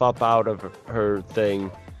herself up out of her thing.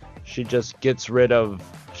 She just gets rid of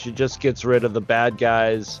the bad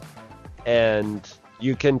guys, and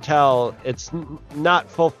you can tell it's not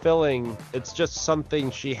fulfilling. It's just something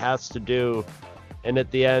she has to do, and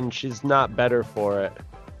at the end she's not better for it.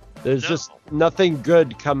 There's just nothing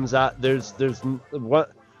good comes out. There's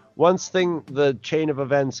what once the chain of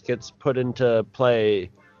events gets put into play,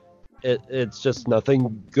 it's just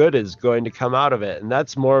nothing good is going to come out of it, and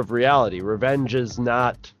that's more of reality. Revenge is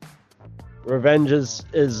not a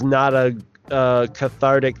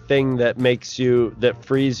cathartic thing that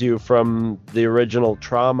frees you from the original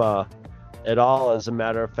trauma at all. As a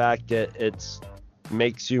matter of fact, it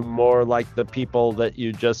makes you more like the people that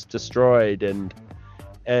you just destroyed,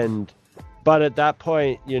 but at that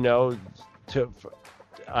point,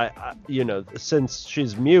 since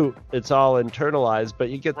she's mute, it's all internalized, but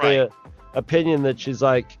you get the opinion that she's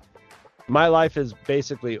like, my life is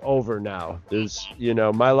basically over now.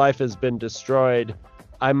 My life has been destroyed.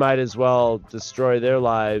 I might as well destroy their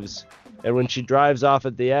lives. And when she drives off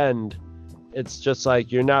at the end, it's just like,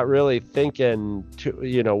 you're not really thinking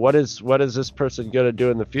what is this person going to do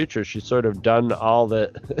in the future? She's sort of done all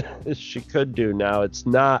that she could do now. It's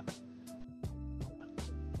not,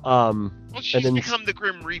 well, she's become the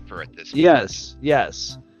Grim Reaper at this point.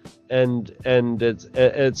 Yes. And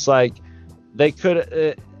it's like they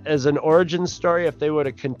could, as an origin story, if they would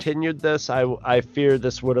have continued this, I fear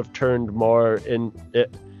this would have turned more in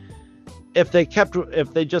it. If they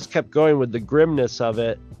just kept going with the grimness of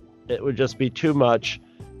it, it would just be too much.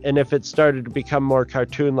 And if it started to become more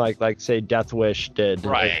cartoon-like say Death Wish did,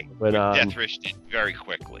 right? Death Wish did very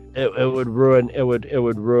quickly. It would ruin it.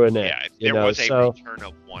 Yeah, if there was a return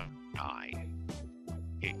of one eye,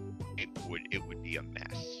 it would be a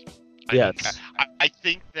mess. I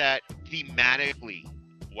think that thematically,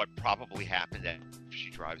 what probably happened after she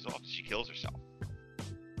drives off, she kills herself.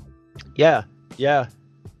 Yeah.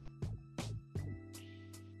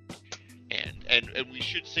 And we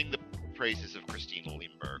should sing the praises of Christina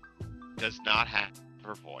Lindberg, who does not have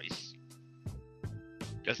her voice,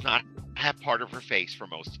 does not have part of her face for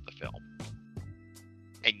most of the film,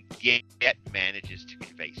 and yet manages to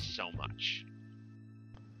convey so much.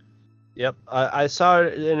 Yep, I saw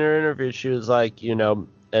it in her interview. She was like, and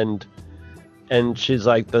she's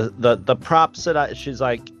like the props that she's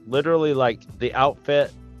like, literally, like the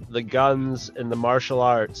outfit, the guns, and the martial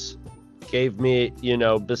arts gave me,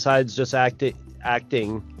 besides just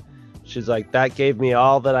acting, she's like, that gave me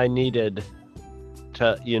all that I needed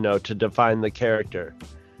to define the character.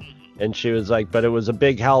 And she was like, but it was a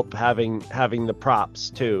big help having the props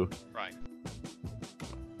too. Right.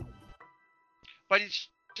 But it's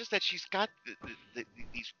just that she's got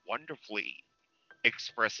these wonderfully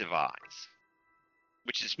expressive eyes,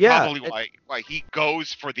 which is probably why he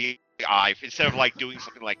goes for the eye instead of like doing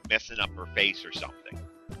something like messing up her face or something.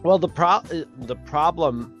 Well, the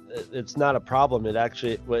problem, it's not a problem.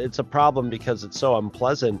 It's a problem because it's so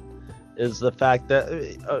unpleasant, is the fact that,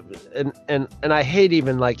 and I hate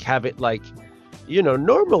even like have it like,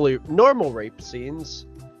 normal rape scenes,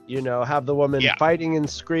 have the woman fighting and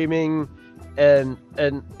screaming and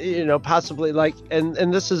possibly like,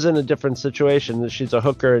 and this is in a different situation, that she's a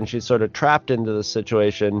hooker and she's sort of trapped into the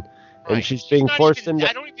situation, and she's being forced into.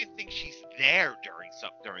 I don't even think she's there during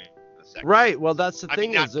the second. Right. Well, that's the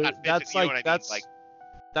thing,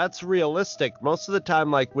 that's realistic. Most of the time,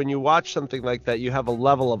 like when you watch something like that, you have a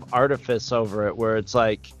level of artifice over it where it's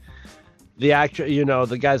like the actor,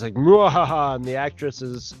 the guy's like, "Mwahaha," and the actress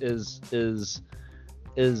is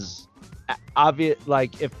obvious,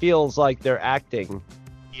 like it feels like they're acting.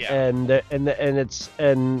 Yeah. And it's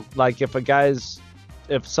like if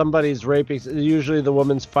if somebody's raping, usually the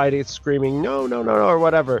woman's fighting, screaming, no, no, no, no, or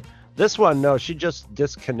whatever. This one, no, she just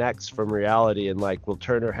disconnects from reality and like will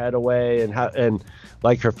turn her head away and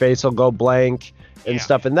like her face will go blank and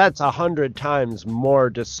stuff. And that's 100 times more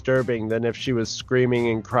disturbing than if she was screaming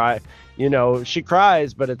and cry. You know, she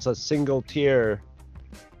cries, but it's a single tear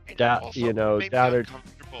down, you know, down her.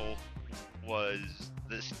 Uncomfortable was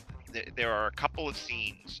this. There are a couple of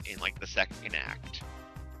scenes in like the second act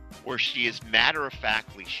where she is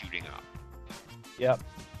matter-of-factly shooting up. Yep.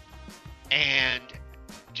 And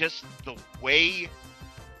just the way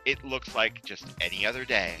it looks like just any other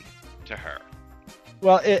day to her.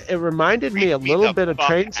 Well, it reminded me a little bit of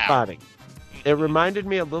Train fuck out. Spotting. It reminded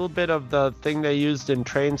me a little bit of the thing they used in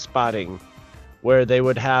Train Spotting, where they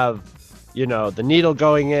would have, you know, the needle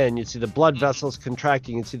going in, you see the blood vessels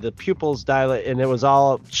contracting, you see the pupils dilate, and it was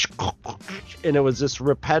all, and it was this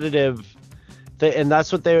repetitive thing. And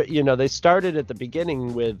that's what they, you know, they started at the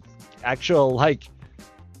beginning with actual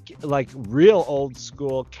like real old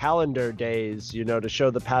school calendar days, you know, to show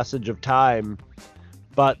the passage of time.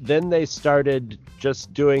 But then they started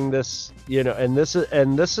just doing this, you know, and this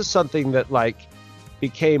is something that like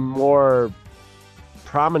became more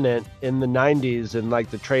prominent in the 90s and like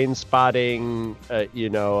the Train Spotting,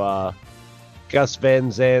 Gus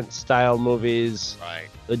Van Sant style movies, Right.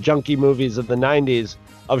 the junkie movies of the 90s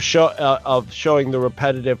of showing the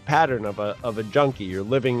repetitive pattern of a junkie. You're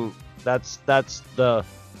living, that's the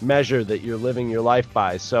measure that you're living your life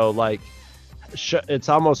by. So like it's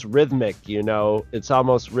almost rhythmic, you know, it's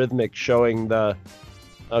almost rhythmic showing the,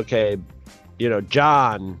 okay, you know,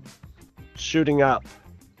 John shooting up,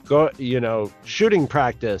 shooting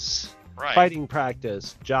practice, Right. fighting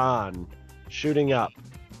practice, John shooting up,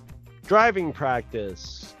 driving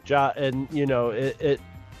practice, John, and you know, it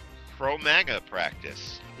Pro-MAGA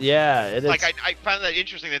practice. yeah, it is. Like I found that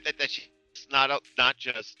interesting that she's not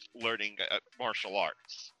just learning martial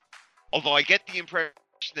arts. Although I get the impression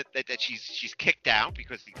that she's kicked out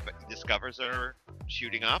because he discovers her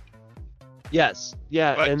shooting up. Yes,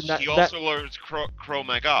 yeah, But and she also learns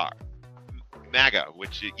Pro-MAGA,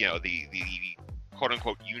 which, you know, the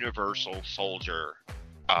quote-unquote universal soldier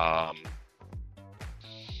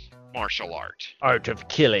martial art of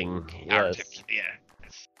killing. Art Yes. of-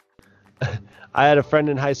 yeah. I had a friend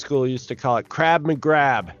in high school who used to call it crab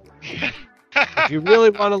McGrab. If you really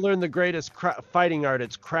want to learn the greatest fighting art,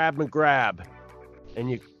 it's crab McGrab. And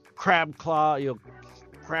you'll crab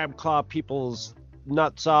claw people's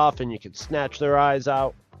nuts off, and you can snatch their eyes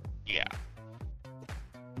out. Yeah.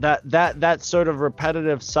 That sort of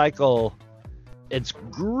repetitive cycle, it's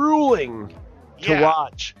grueling to Yeah.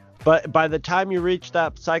 watch. But by the time you reach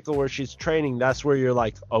that cycle where she's training, that's where you're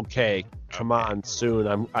like, okay, come on,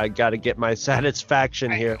 soon. I got to get my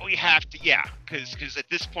satisfaction here. We have to, yeah, because at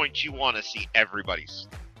this point you want to see everybody's,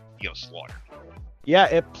 slaughtered. Yeah,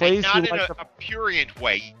 it plays And not you in like a prurient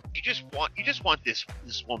way. You just want this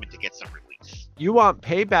woman to get some release. you want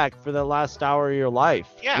payback for the last hour of your life.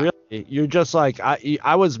 Yeah. Really. You're just like,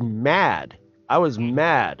 I was mad. I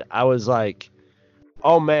was like,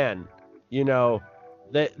 oh man, you know,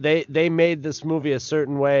 they made this movie a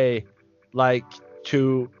certain way, like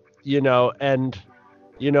to, you know, and,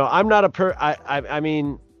 you know, I'm not I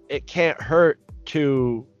mean, it can't hurt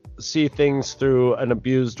to see things through an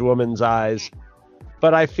abused woman's eyes,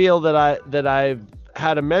 but I feel that I've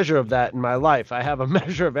had a measure of that in my life. I have a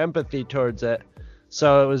measure of empathy towards it.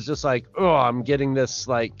 So it was just like, oh, I'm getting this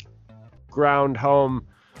like ground home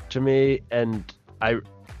to me, and I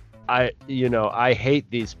hate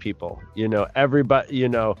these people. You know, everybody, you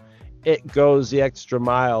know, it goes the extra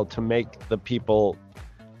mile to make the people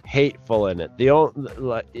hateful in it.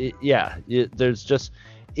 There's just,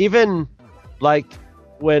 even like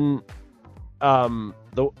when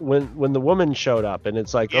when the woman showed up, and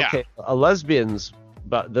it's like, okay, a lesbian's,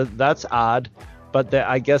 but that's odd. But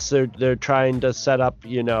I guess they're trying to set up,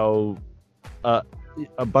 you know,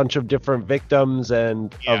 a bunch of different victims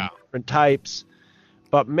and of different types.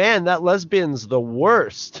 But man, that lesbian's the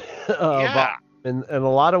worst in a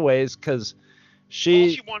lot of ways, because All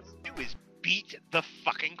she wants to do is beat the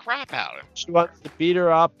fucking crap out of him. she wants to beat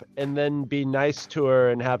her up and then be nice to her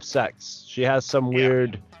and have sex. She has some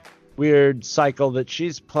weird cycle that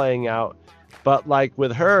she's playing out. But like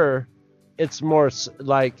with her, it's more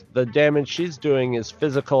like the damage she's doing is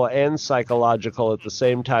physical and psychological at the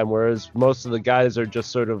same time, whereas most of the guys are just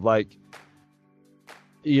sort of like,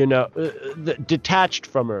 you know, detached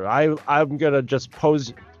from her. I'm gonna just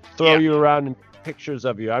throw you around in pictures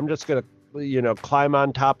of you. I'm just gonna, you know, climb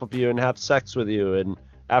on top of you and have sex with you, and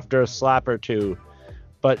after a slap or two.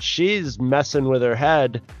 But she's messing with her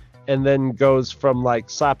head, and then goes from like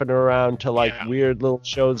slapping her around to like Yeah. weird little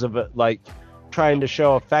shows of it, like trying to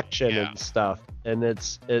show affection Yeah. and stuff, and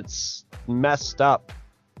it's messed up.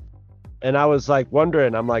 And I was like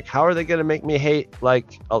wondering, I'm like, how are they gonna make me hate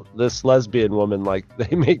like this lesbian woman? Like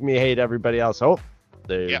they make me hate everybody else. Oh,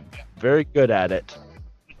 they're Yeah. very good at it.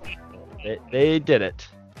 They did it.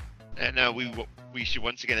 And we should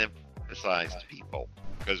once again emphasize to people,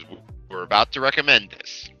 because we're about to recommend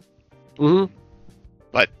this, Hmm.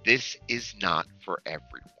 but this is not for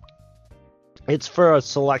everyone. It's for a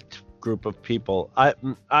select group of people. I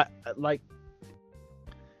like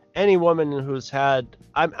any woman who's had.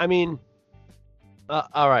 I mean,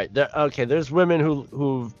 all right. Okay, there's women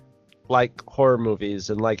who like horror movies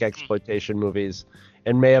and like exploitation movies,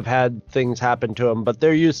 and may have had things happen to them, but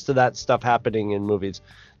they're used to that stuff happening in movies.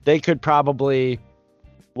 They could probably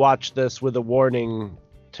watch this with a warning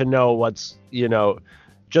to know what's,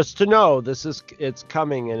 just to know it's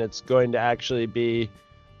coming and it's going to actually be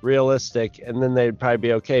realistic, and then they'd probably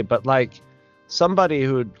be okay. But like somebody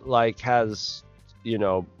who like has,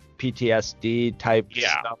 PTSD type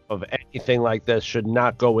stuff of anything like this should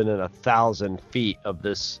not go within 1,000 feet of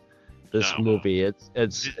this No. movie. It's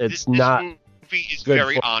This not. movie is good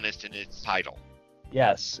very for- honest in its title.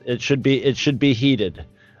 Yes, it should be heated.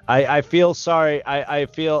 I feel sorry. I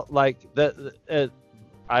feel like that.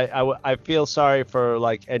 I feel sorry for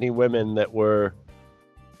like any women that were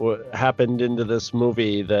happened into this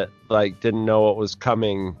movie that like didn't know what was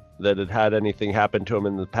coming, that had anything happen to them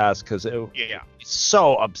in the past, because it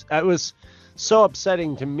was so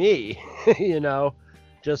upsetting to me.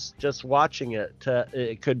 Just watching it.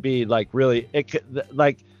 It could be like really. It could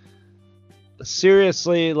like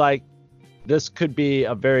seriously like. This could be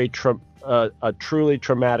a very a truly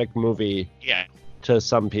traumatic movie Yeah, to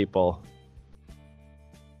some people.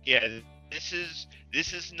 yeah. This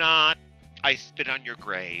is not I Spit on Your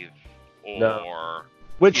Grave, or No.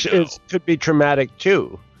 Which You know. could be traumatic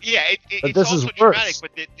too. yeah. But It's this also is traumatic, worse.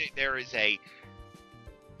 but there is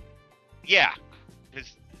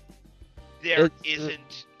because there It's-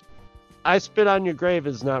 isn't. I Spit on Your Grave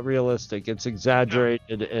is not realistic. It's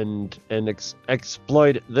exaggerated and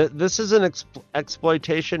exploited. This is an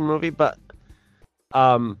exploitation movie, but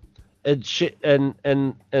and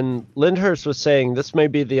Lyndhurst was saying this may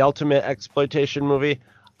be the ultimate exploitation movie.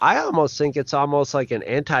 I almost think it's almost like an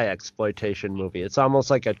anti-exploitation movie. It's almost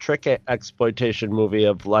like a trick exploitation movie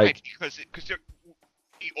of like, Right, because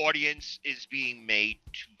the audience is being made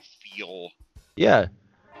to feel. yeah,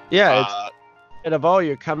 it's Uh, instead of, oh,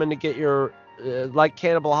 you're coming to get your like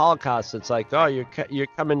Cannibal Holocaust. It's like, oh, you're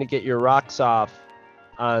coming to get your rocks off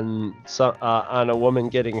on a woman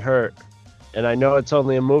getting hurt. And I know it's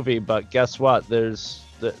only a movie, but guess what? There's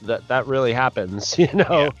that really happens,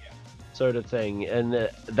 sort of thing. And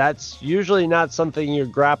that's usually not something you're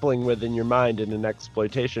grappling with in your mind in an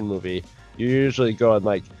exploitation movie. You're usually going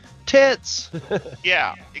like, tits.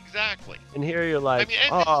 yeah, exactly. And here you're like,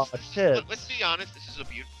 and oh, let's tits. be honest. This is a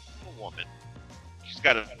beautiful woman. She's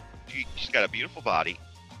got a beautiful body,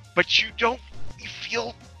 but you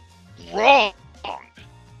feel wrong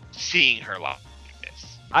seeing her like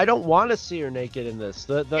this. I don't want to see her naked in this.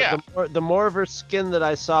 The more of her skin that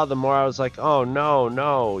I saw, the more I was like, oh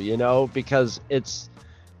no, because it's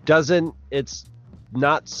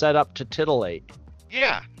not set up to titillate.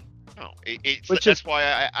 Yeah, no, that's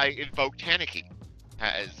why I invoke Haneke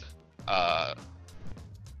as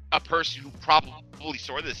a person who probably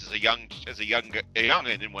saw this as a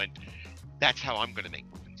youngin and went, "That's how I'm going to make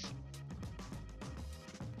movies."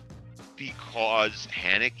 Because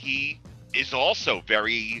Haneke is also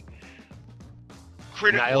very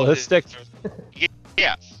critical. Nihilistic.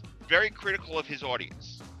 Yes, very critical of his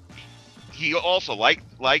audience. He also, like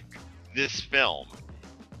this film,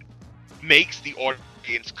 makes the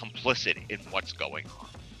audience complicit in what's going on.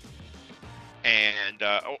 And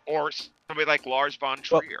or somebody like Lars von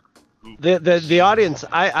Trier. The audience,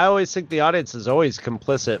 I always think the audience is always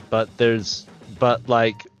complicit, but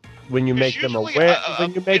like when you make them usually aware,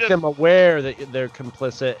 a them aware that they're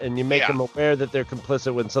complicit, and you make Yeah. them aware that they're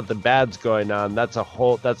complicit when something bad's going on, that's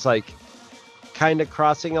like kind of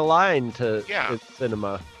crossing a line to Yeah. in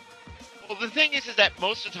cinema. Well, the thing is that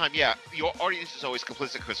most of the time, yeah, your audience is always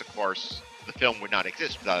complicit because, of course, the film would not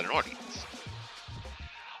exist without an audience.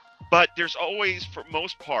 But there's always, for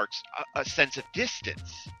most parts, a sense of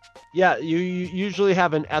distance. Yeah, you usually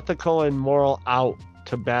have an ethical and moral out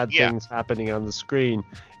to bad Yeah. things happening on the screen,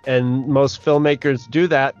 and most filmmakers do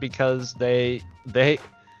that because they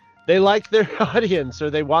like their audience, or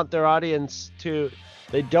they want their audience to.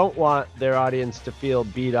 They don't want their audience to feel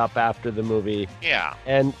beat up after the movie. Yeah.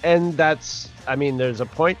 And that's, I mean, there's a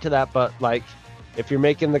point to that, but like if you're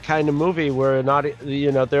making the kind of movie where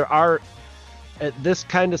there are this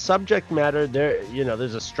kind of subject matter,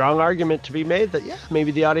 there's a strong argument to be made that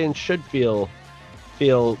maybe the audience should feel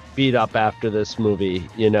beat up after this movie,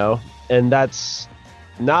 and that's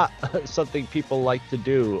not something people like to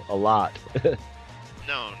do a lot.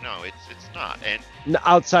 No, it's not. And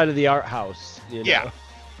outside of the art house, yeah.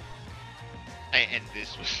 And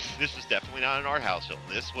this was definitely not an art house film.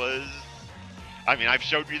 This was, I mean, I've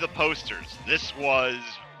showed you the posters. This was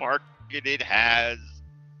marketed as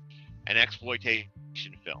an exploitation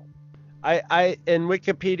film. In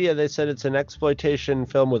Wikipedia they said it's an exploitation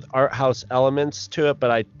film with art house elements to it,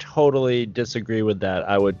 but I totally disagree with that.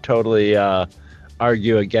 I would totally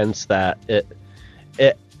argue against that. It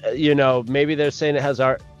maybe they're saying it has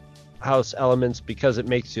art house elements because it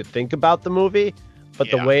makes you think about the movie, but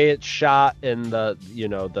the way it's shot and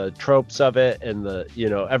the tropes of it and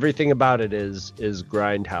everything about it is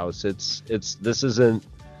grindhouse. This isn't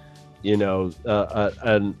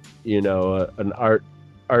an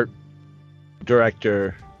art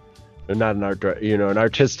director, or not an art director, an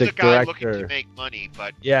artistic director. Looking to make money,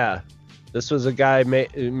 but this was a guy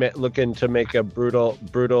looking to make a brutal.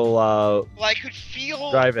 Well, I could feel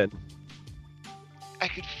drive-in. I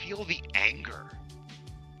could feel the anger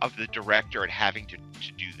of the director at having to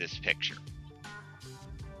do this picture.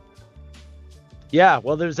 Yeah,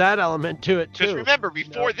 well, there's that element to it too. Because remember,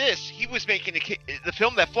 before this, he was making the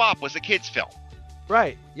film that flopped was a kid's film.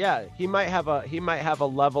 Right. Yeah, he might have a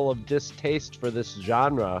level of distaste for this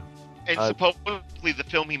genre. And supposedly the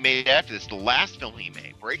film he made after this, the last film he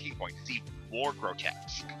made, Breaking Point, is even more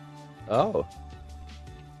grotesque. Oh.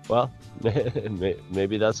 Well,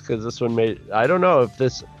 maybe that's because this one made. I don't know if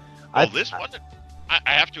this. This one. I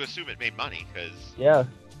have to assume it made money because. Yeah.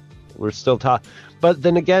 We're still talking, but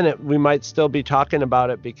then again, we might still be talking about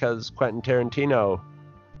it because Quentin Tarantino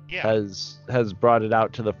has brought it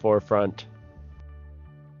out to the forefront.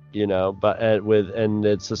 But and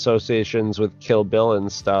its associations with Kill Bill and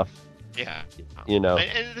stuff. Yeah.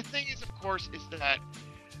 And the thing is, of course, is that,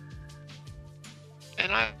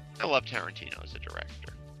 and I love Tarantino as a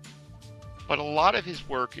director, but a lot of his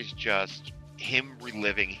work is just him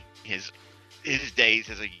reliving his days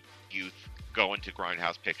as a youth, going to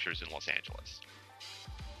grindhouse pictures in Los Angeles.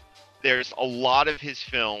 There's a lot of his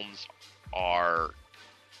films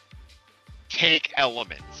take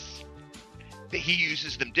elements that he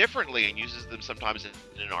uses them differently and uses them sometimes in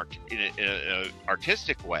an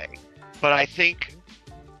artistic way. But I think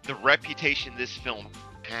the reputation this film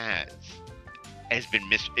has been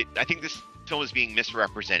I think this film is being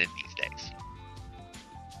misrepresented these days.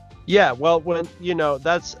 Yeah, well, when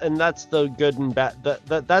that's the good and bad.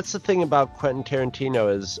 That's the thing about Quentin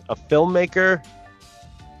Tarantino is a filmmaker.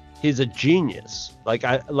 He's a genius. Like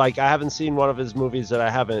I haven't seen one of his movies that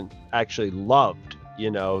I haven't actually loved.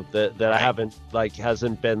 I haven't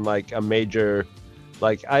hasn't been like a major.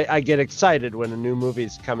 Like I get excited when a new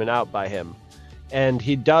movie's coming out by him, and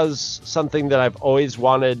he does something that I've always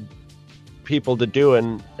wanted people to do,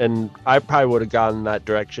 and I probably would have gone in that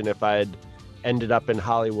direction if I had ended up in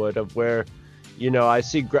Hollywood, of where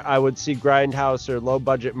I would see grindhouse or low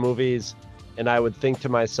budget movies and I would think to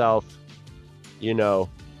myself,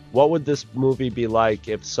 what would this movie be like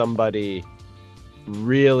if somebody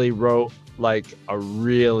really wrote like a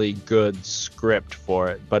really good script for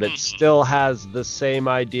it, but it still has the same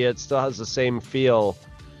idea, it still has the same feel,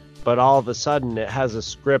 but all of a sudden it has a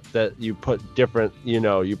script that you put different,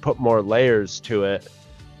 you put more layers to it.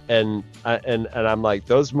 And I'm like,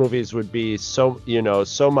 those movies would be so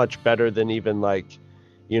much better than even like,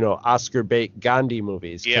 Oscar bait Gandhi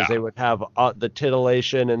movies, because they would have the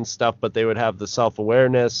titillation and stuff, but they would have the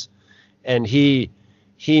self-awareness, and he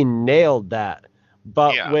nailed that.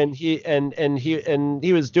 But when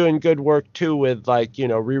he was doing good work too with like,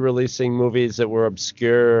 re-releasing movies that were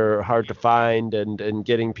obscure or hard to find and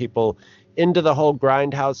getting people into the whole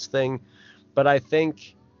grindhouse thing. But I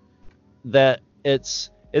think that it's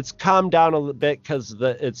calmed down a little bit because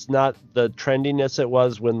it's not the trendiness it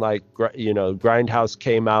was when like grindhouse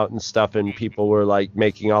came out and stuff, and people were like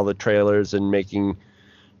making all the trailers and making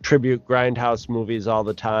tribute grindhouse movies all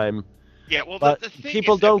the time. Yeah, well, but the thing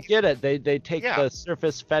people is don't get it. They take the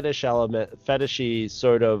surface fetishy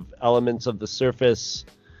sort of elements of the surface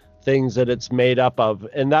things that it's made up of,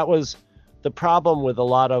 and that was the problem with a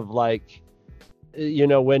lot of like,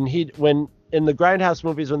 when in the grindhouse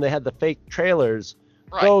movies when they had the fake trailers.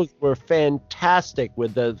 Right. Those were fantastic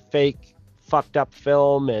with the fake fucked up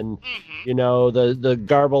film and, the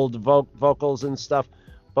garbled vocals and stuff.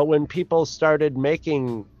 But when people started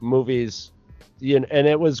making movies and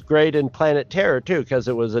it was great in Planet Terror too, because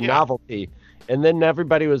it was a novelty. And then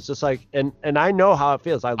everybody was just like, and I know how it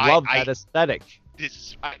feels. I love that aesthetic.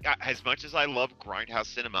 As much as I love grindhouse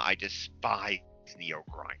cinema, I despise neo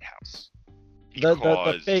grindhouse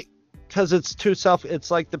because it's too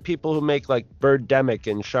it's like the people who make like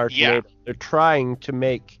Birdemic and Sharknado. Yeah. They're trying to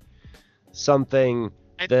make something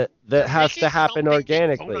that has to happen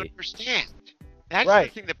organically. I don't understand. That's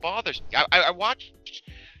right. The thing that bothers me. I watched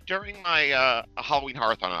during my Halloween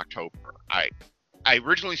Horathon October. I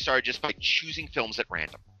originally started just by choosing films at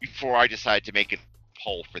random before I decided to make a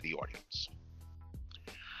poll for the audience.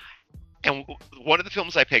 And one of the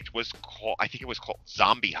films I picked was called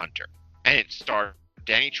Zombie Hunter, and it starred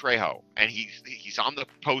Danny Trejo, and he's on the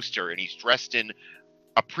poster, and he's dressed in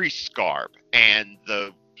a priest's garb, and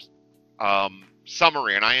the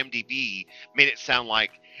summary on IMDb made it sound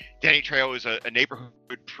like Danny Trejo is a neighborhood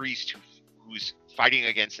priest who's fighting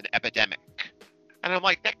against an epidemic. And I'm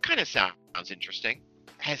like, that kind of sounds interesting.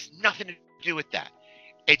 It has nothing to do with that.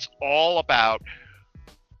 It's all about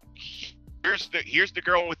here's the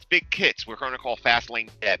girl with big kits we're going to call Fast Lane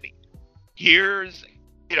Debbie. Here's,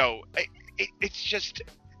 it's just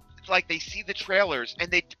like they see the trailers and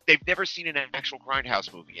they've never seen an actual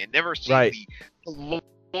grindhouse movie and never seen the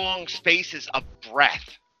long spaces of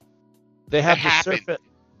breath. They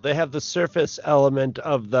have the surface element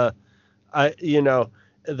of the,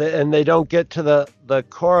 and they don't get to the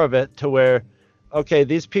core of it to where, okay,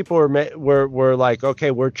 these people were like, okay,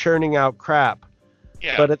 we're churning out crap.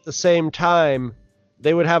 Yeah. But at the same time,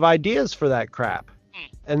 they would have ideas for that crap.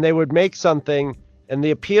 And they would make something, and the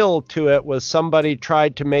appeal to it was somebody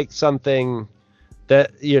tried to make something that,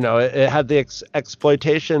 it had the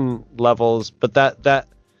exploitation levels, but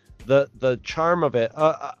the charm of it,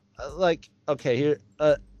 okay, here,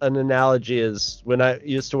 an analogy is when I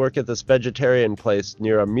used to work at this vegetarian place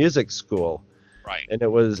near a music school. Right. And it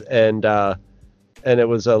was, a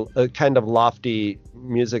kind of lofty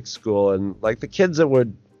music school, and like the kids that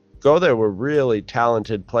would go there were really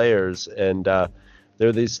talented players, and there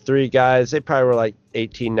were these three guys. They probably were like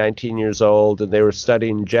 18, 19 years old, and they were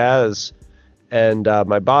studying jazz. And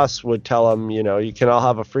my boss would tell them, you can all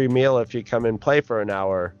have a free meal if you come and play for an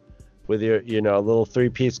hour with your, little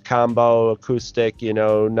 3-piece combo, acoustic,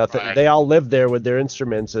 nothing. Right. They all lived there with their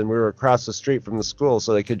instruments, and we were across the street from the school,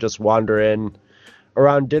 so they could just wander in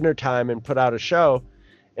around dinner time and put out a show.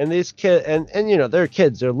 And these kids, and they're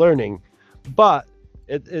kids, they're learning, but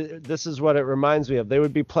this is what it reminds me of. They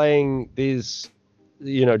would be playing these,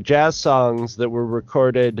 jazz songs that were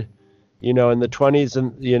recorded, in the 20s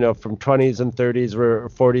and, from 20s and 30s or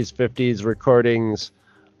 40s, 50s recordings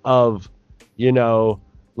of,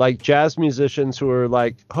 like jazz musicians who were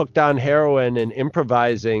like hooked on heroin and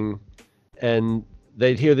improvising, and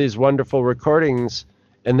they'd hear these wonderful recordings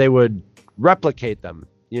and they would replicate them.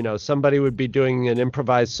 Somebody would be doing an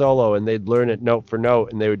improvised solo and they'd learn it note for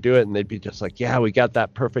note, and they would do it and they'd be just like, yeah, we got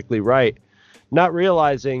that perfectly right. Not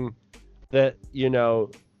realizing that,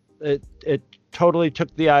 it totally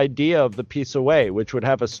took the idea of the piece away, which would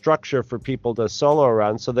have a structure for people to solo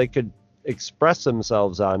around so they could express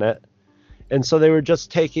themselves on it. And so they were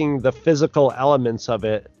just taking the physical elements of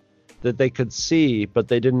it that they could see, but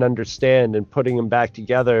they didn't understand, and putting them back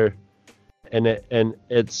together. And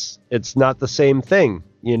it's not the same thing,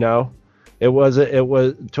 It was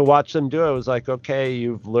to watch them do it. It was like, okay,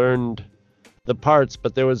 you've learned the parts,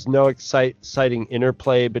 but there was no exciting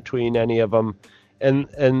interplay between any of them. And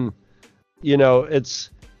it's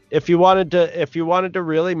if you wanted to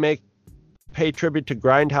really pay tribute to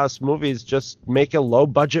grindhouse movies, just make a low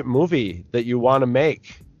budget movie that you want to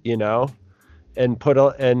make, and put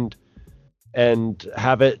and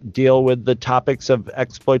have it deal with the topics of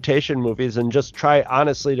exploitation movies, and just try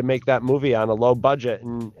honestly to make that movie on a low budget,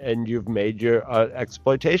 and you've made your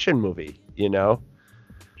exploitation movie.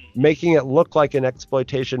 Making it look like an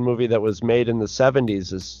exploitation movie that was made in the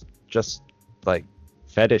 70s is just like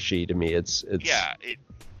fetishy to me. It's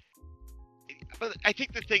but I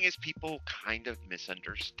think the thing is, people kind of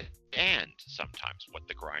misunderstand sometimes what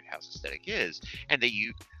the grindhouse aesthetic is, and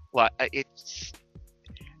it's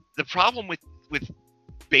the problem with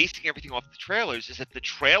basing everything off the trailers is that the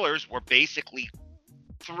trailers were basically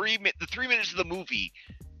the 3 minutes of the movie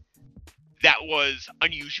that was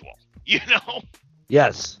unusual.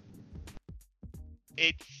 Yes.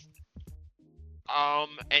 It's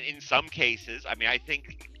and in some cases, I mean, I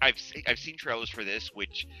think I've seen trailers for this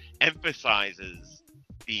which emphasizes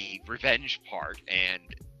the revenge part and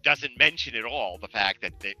doesn't mention at all the fact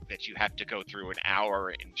that you have to go through an hour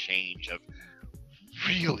and change of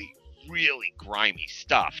really, really grimy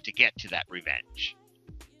stuff to get to that revenge.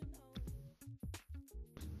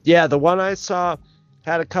 Yeah, the one I saw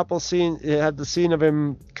had a couple scenes. It had the scene of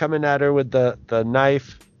him coming at her with the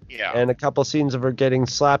knife, Yeah. and a couple scenes of her getting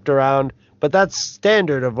slapped around. But that's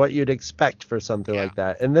standard of what you'd expect for something like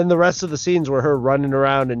that. And then the rest of the scenes were her running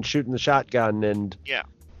around and shooting the shotgun and,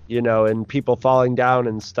 and people falling down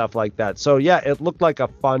and stuff like that. So, yeah, it looked like a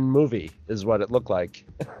fun movie is what it looked like.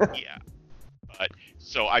 Yeah. But,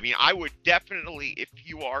 so, I mean, I would definitely, if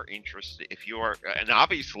you are interested, and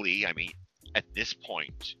obviously, I mean, at this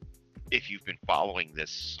point, if you've been following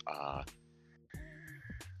this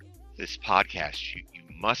this podcast, you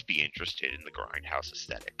must be interested in the Grindhouse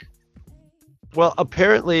aesthetic. Well,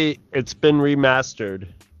 apparently it's been remastered.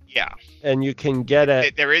 Yeah. And you can get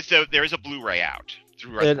it. There is a Blu-ray out.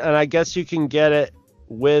 And I guess you can get it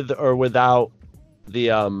with or without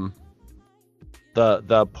the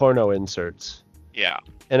porno inserts. Yeah.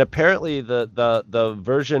 And apparently the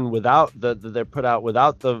version without that they're put out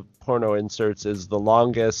without the porno inserts is the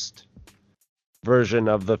longest version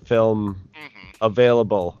of the film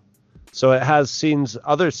available. So it has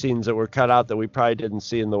other scenes that were cut out that we probably didn't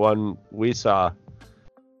see in the one we saw.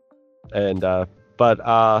 And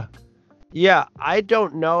yeah, I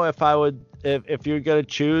don't know if I would if you're gonna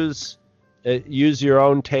choose use your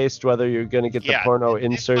own taste whether you're gonna get the porno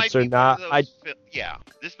inserts or not. I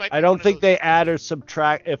don't think they add or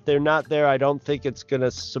subtract. If they're not there, I don't think it's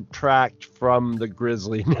gonna subtract from the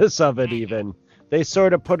grisliness of it. Even they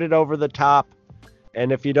sort of put it over the top.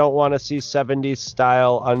 And if you don't want to see 70s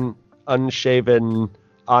style unshaven,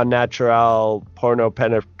 au natural porno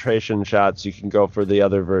penetration shots, you can go for the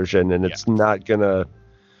other version, and you're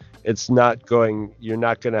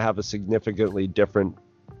not gonna have a significantly different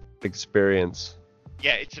experience.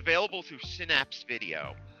 Yeah, it's available through Synapse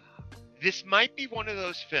Video. This might be one of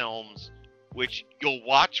those films which you'll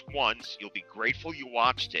watch once, you'll be grateful you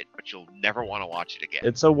watched it, but you'll never want to watch it again.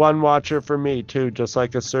 It's a one watcher for me too, just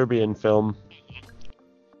like a Serbian film.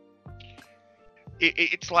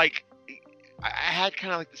 It's like I had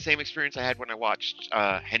kind of like the same experience I had when I watched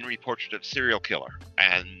Henry Portrait of Serial Killer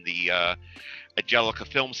and the Angelica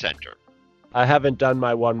Film Center. I haven't done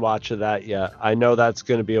my one watch of that yet. I know that's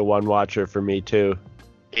going to be a one watcher for me too.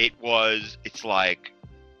 It's like,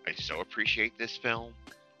 I so appreciate this film.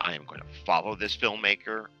 I am going to follow this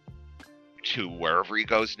filmmaker to wherever he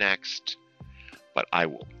goes next, but I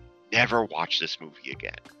will never watch this movie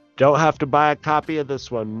again. Don't have to buy a copy of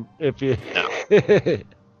this one if you...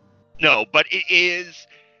 No, but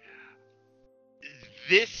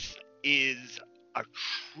this is a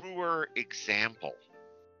truer example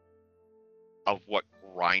of what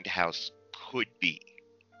Grindhouse could be.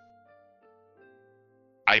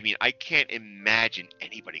 I mean, I can't imagine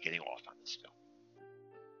anybody getting off on this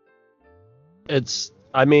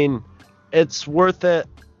film. It's worth it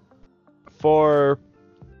for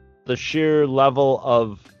the sheer level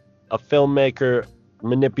of a filmmaker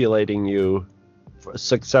manipulating you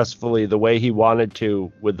successfully the way he wanted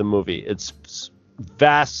to with the movie. It's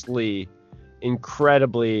vastly,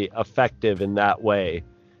 incredibly effective in that way.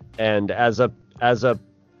 And as a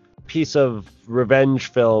piece of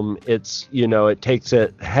revenge film, it takes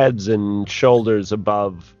it heads and shoulders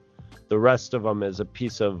above the rest of them as a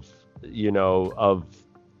piece of, of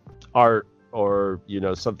art or,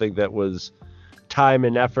 something that was time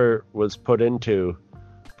and effort was put into.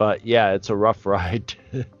 But yeah, it's a rough ride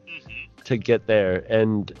to get there.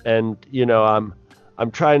 And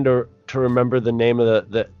I'm trying to remember the name of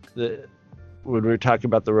the when we were talking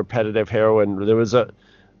about the repetitive heroine. There was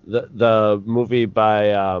the movie by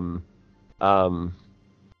the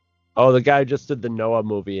guy who just did the Noah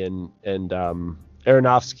movie and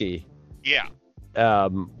Aronofsky. Yeah.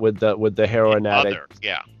 With the heroin addict.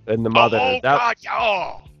 Yeah. And the mother. Oh God.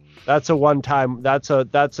 Oh. That's a one time. That's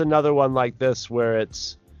another one like this where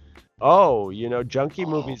it's, junkie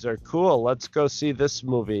movies are cool. Let's go see this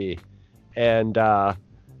movie, and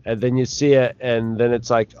then you see it, and then it's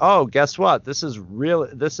like, oh, guess what? This is real.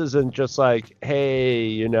 This isn't just like,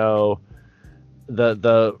 hey,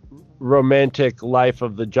 the romantic life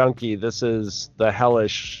of the junkie. This is the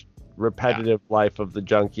hellish, repetitive life of the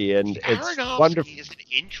junkie, and it's wonderful. Is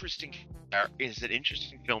an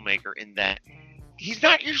interesting filmmaker in that he's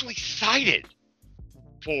not usually cited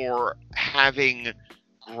for having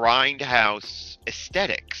Grindhouse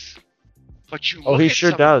aesthetics, but you. He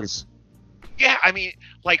sure does. Yeah, I mean,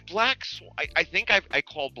 like Black Swan. I think I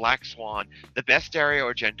called Black Swan the best Dario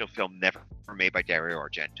Argento film never made by Dario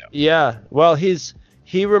Argento. Yeah, well,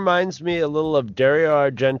 he reminds me a little of Dario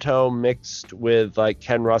Argento mixed with like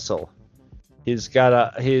Ken Russell. I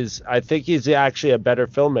think he's actually a better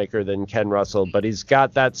filmmaker than Ken Russell, but he's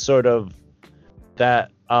got that sort of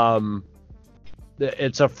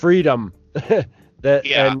it's a freedom that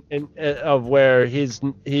Yeah. and of where he's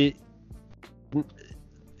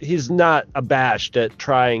not abashed at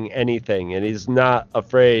trying anything, and he's not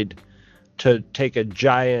afraid to take a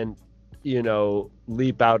giant,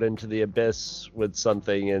 leap out into the abyss with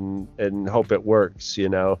something and hope it works,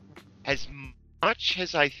 As much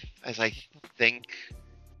as I think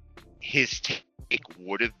his take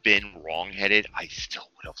would have been wrongheaded, I still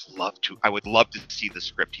would have loved to. I would love to see the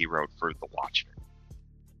script he wrote for The Watchmen.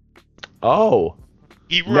 Oh.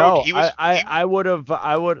 He wrote. No, He was. I would have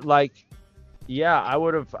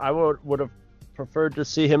preferred to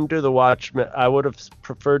see him do The Watchmen. I would have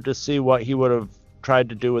preferred to see what he would have tried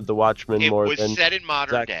to do with The Watchmen more than It was set in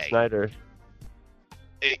modern Zack day. Snyder.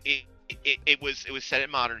 It was set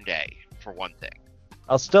in modern day for one thing.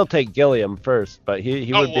 I'll still take Gilliam first, but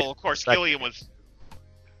he would be. Of course, second.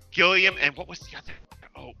 Gilliam, and what was the other?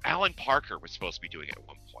 Oh, Alan Parker was supposed to be doing it at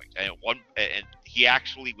one point, and he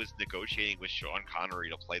actually was negotiating with Sean Connery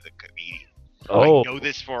to play the comedian. Oh. I know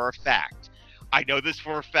this for a fact.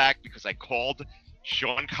 Because I called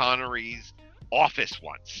Sean Connery's office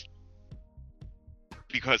once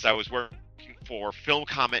because I was working for Film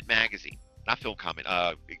Comment magazine. Not Film Comment.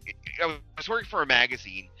 I was working for a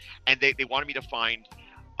magazine, and they wanted me to find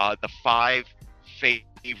the 5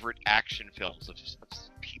 favorite action films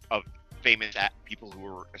of famous people who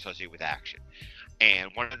were associated with action.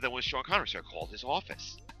 And one of them was Sean Connery, so I called his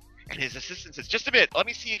office. And his assistant says, "Just a minute, let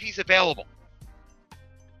me see if he's available."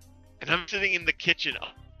 And I'm sitting in the kitchen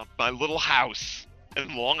of my little house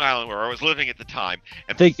in Long Island where I was living at the time.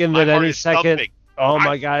 And Thinking my that heart any is second, thumping.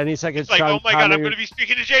 any second, It's like, Sean oh my God, I'm Connery- going to be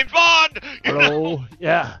speaking to James Bond! You know? Hello?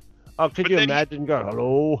 Yeah. Oh, could But you then imagine going,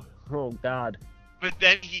 hello? Oh, God. But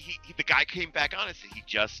then the guy came back on and said he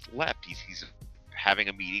just left. He's having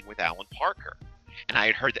a meeting with Alan Parker. And I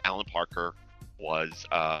had heard that Alan Parker was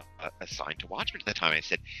assigned to Watchmen at the time. I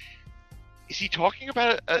said, is he talking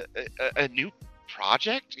about a new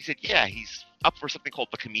project? He said, yeah, he's up for something called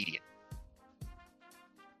The Comedian.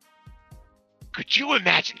 Could you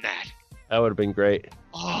imagine that? That would have been great.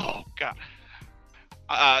 Oh God.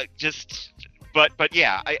 But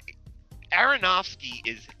yeah, Aronofsky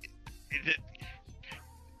is this.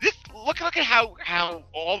 Look at how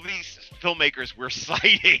all these filmmakers we're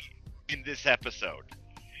citing in this episode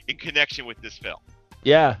in connection with this film.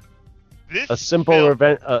 Yeah. This A simple film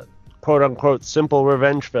revenge, quote unquote, simple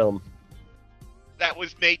revenge film. that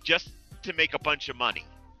was made just to make a bunch of money,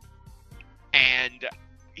 and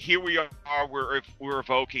here we are. We're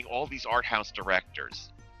evoking all these art house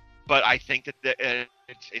directors, but I think that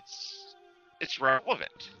it's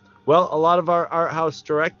relevant. Well, a lot of our art house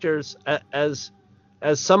directors, as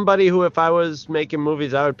somebody who, if I was making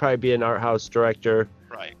movies, I would probably be an art house director.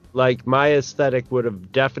 Right. Like, my aesthetic would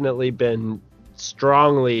have definitely been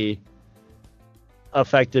strongly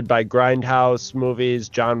affected by grindhouse movies,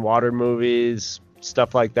 John Water movies,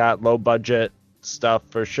 stuff like that, low budget stuff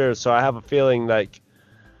for sure. So I have a feeling like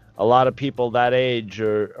a lot of people that age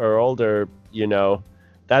or older,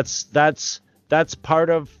 that's part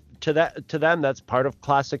of, to them, that's part of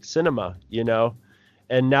classic cinema,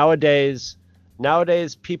 and nowadays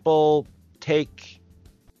people take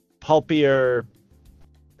pulpier,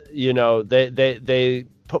 they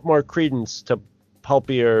put more credence to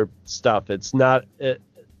pulpier stuff. It's not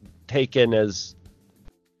taken as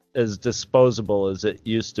disposable as it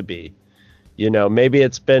used to be. Maybe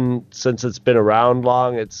since it's been around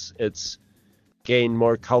long, it's gained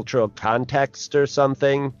more cultural context or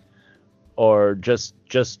something, or just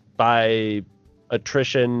by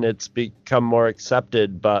attrition it's become more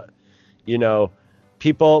accepted. But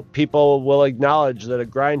people will acknowledge that a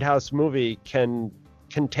grindhouse movie can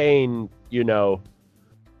contain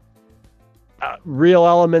real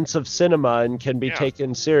elements of cinema and can be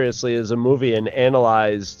taken seriously as a movie and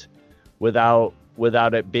analyzed without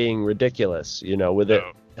it being ridiculous, it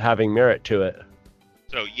having merit to it.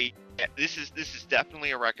 So yeah, this is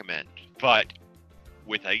definitely a recommend, but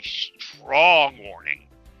with a strong warning.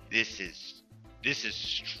 This is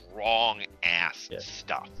strong ass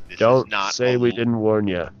stuff. This Don't is not say we didn't warn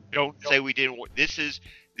you. Don't say we didn't. This is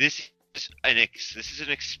an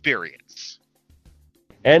experience.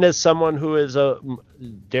 And as someone who is a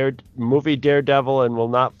movie daredevil and will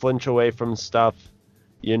not flinch away from stuff,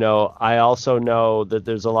 I also know that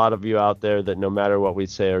there's a lot of you out there that no matter what we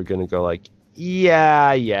say are going to go like,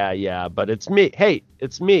 yeah, but it's me. Hey,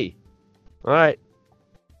 it's me. All right.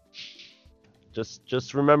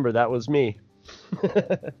 Just remember that was me.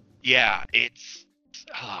 Yeah,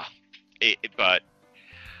 but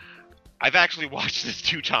I've actually watched this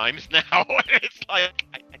 2 times now. It's like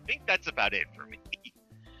I think that's about it for me.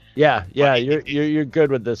 Yeah, you're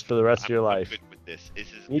good with this for the rest of your life. Good with this.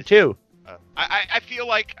 Me too. I feel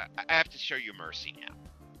like I have to show you mercy now.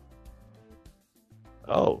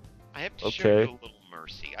 Oh, I have to show okay. you a little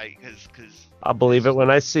mercy. Because I'll believe it when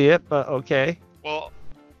I see it, but okay. well,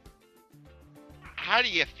 how do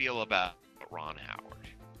you feel about Ron Howard?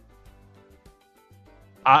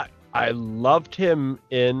 I loved him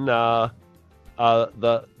in the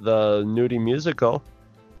Nudie musical.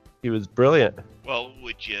 He was brilliant. Well,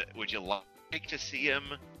 would you like to see him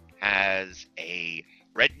as a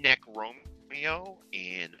redneck Romeo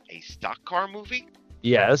in a stock car movie?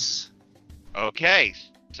 Yes. Okay,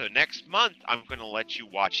 so next month I'm going to let you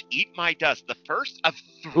watch Eat My Dust, the first of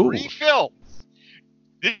 3 films.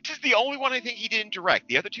 This is the only one I think he didn't direct.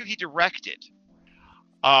 The other 2 he directed.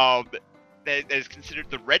 That is considered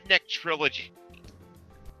the Redneck Trilogy.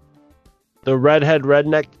 The Redhead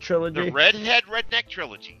Redneck Trilogy? The Redhead Redneck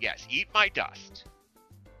Trilogy, yes. Eat My Dust.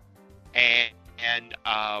 And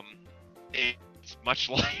it's much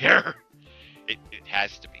lighter. It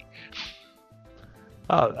has to be.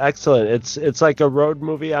 Oh, excellent. It's like a road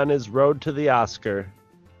movie on his road to the Oscar.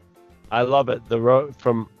 I love it. The road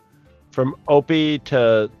from Opie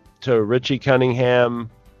to Richie Cunningham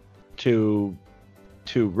to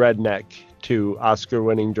Redneck to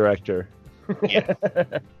Oscar-winning director. Yeah.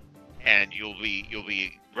 And you'll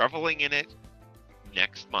be reveling in it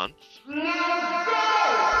next month.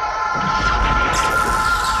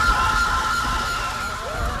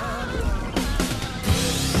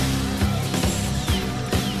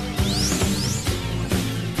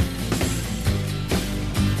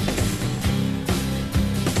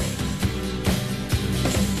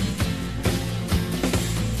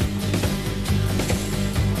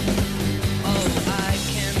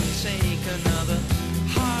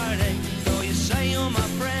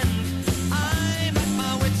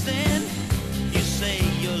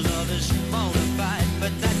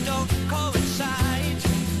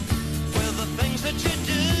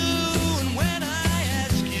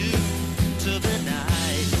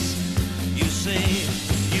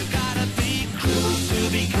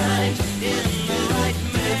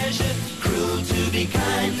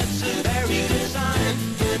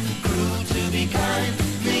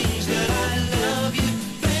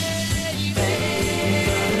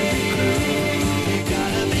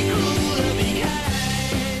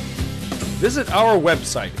 Visit our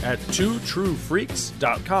website at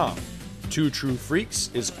twotruefreaks.com. Two True Freaks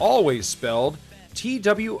is always spelled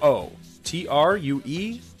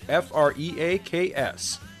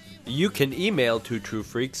TWOTRUEFREAKS. You can email Two True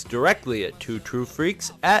Freaks directly at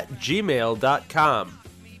twotruefreaks@gmail.com.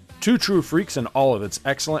 Two True Freaks and all of its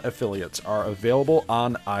excellent affiliates are available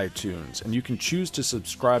on iTunes, and you can choose to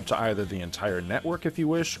subscribe to either the entire network if you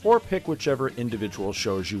wish, or pick whichever individual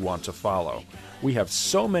shows you want to follow. We have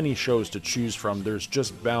so many shows to choose from, there's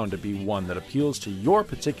just bound to be one that appeals to your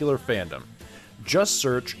particular fandom. Just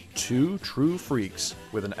search Two True Freaks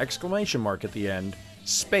with an exclamation mark at the end,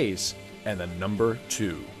 space, and the number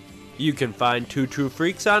 2. You can find Two True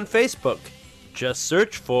Freaks on Facebook. Just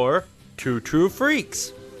search for Two True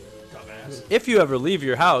Freaks. If you ever leave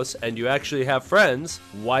your house and you actually have friends,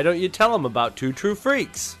 why don't you tell them about Two True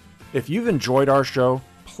Freaks? If you've enjoyed our show,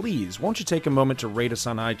 please won't you take a moment to rate us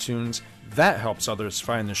on iTunes? That helps others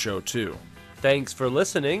find the show too. Thanks for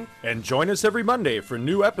listening. And join us every Monday for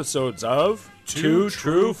new episodes of Two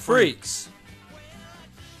True Freaks.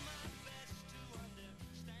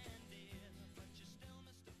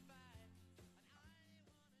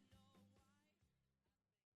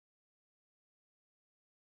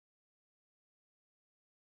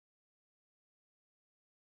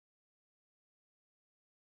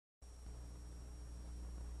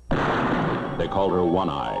 They called her One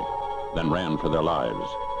Eye, then ran for their lives.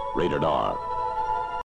 Rated R.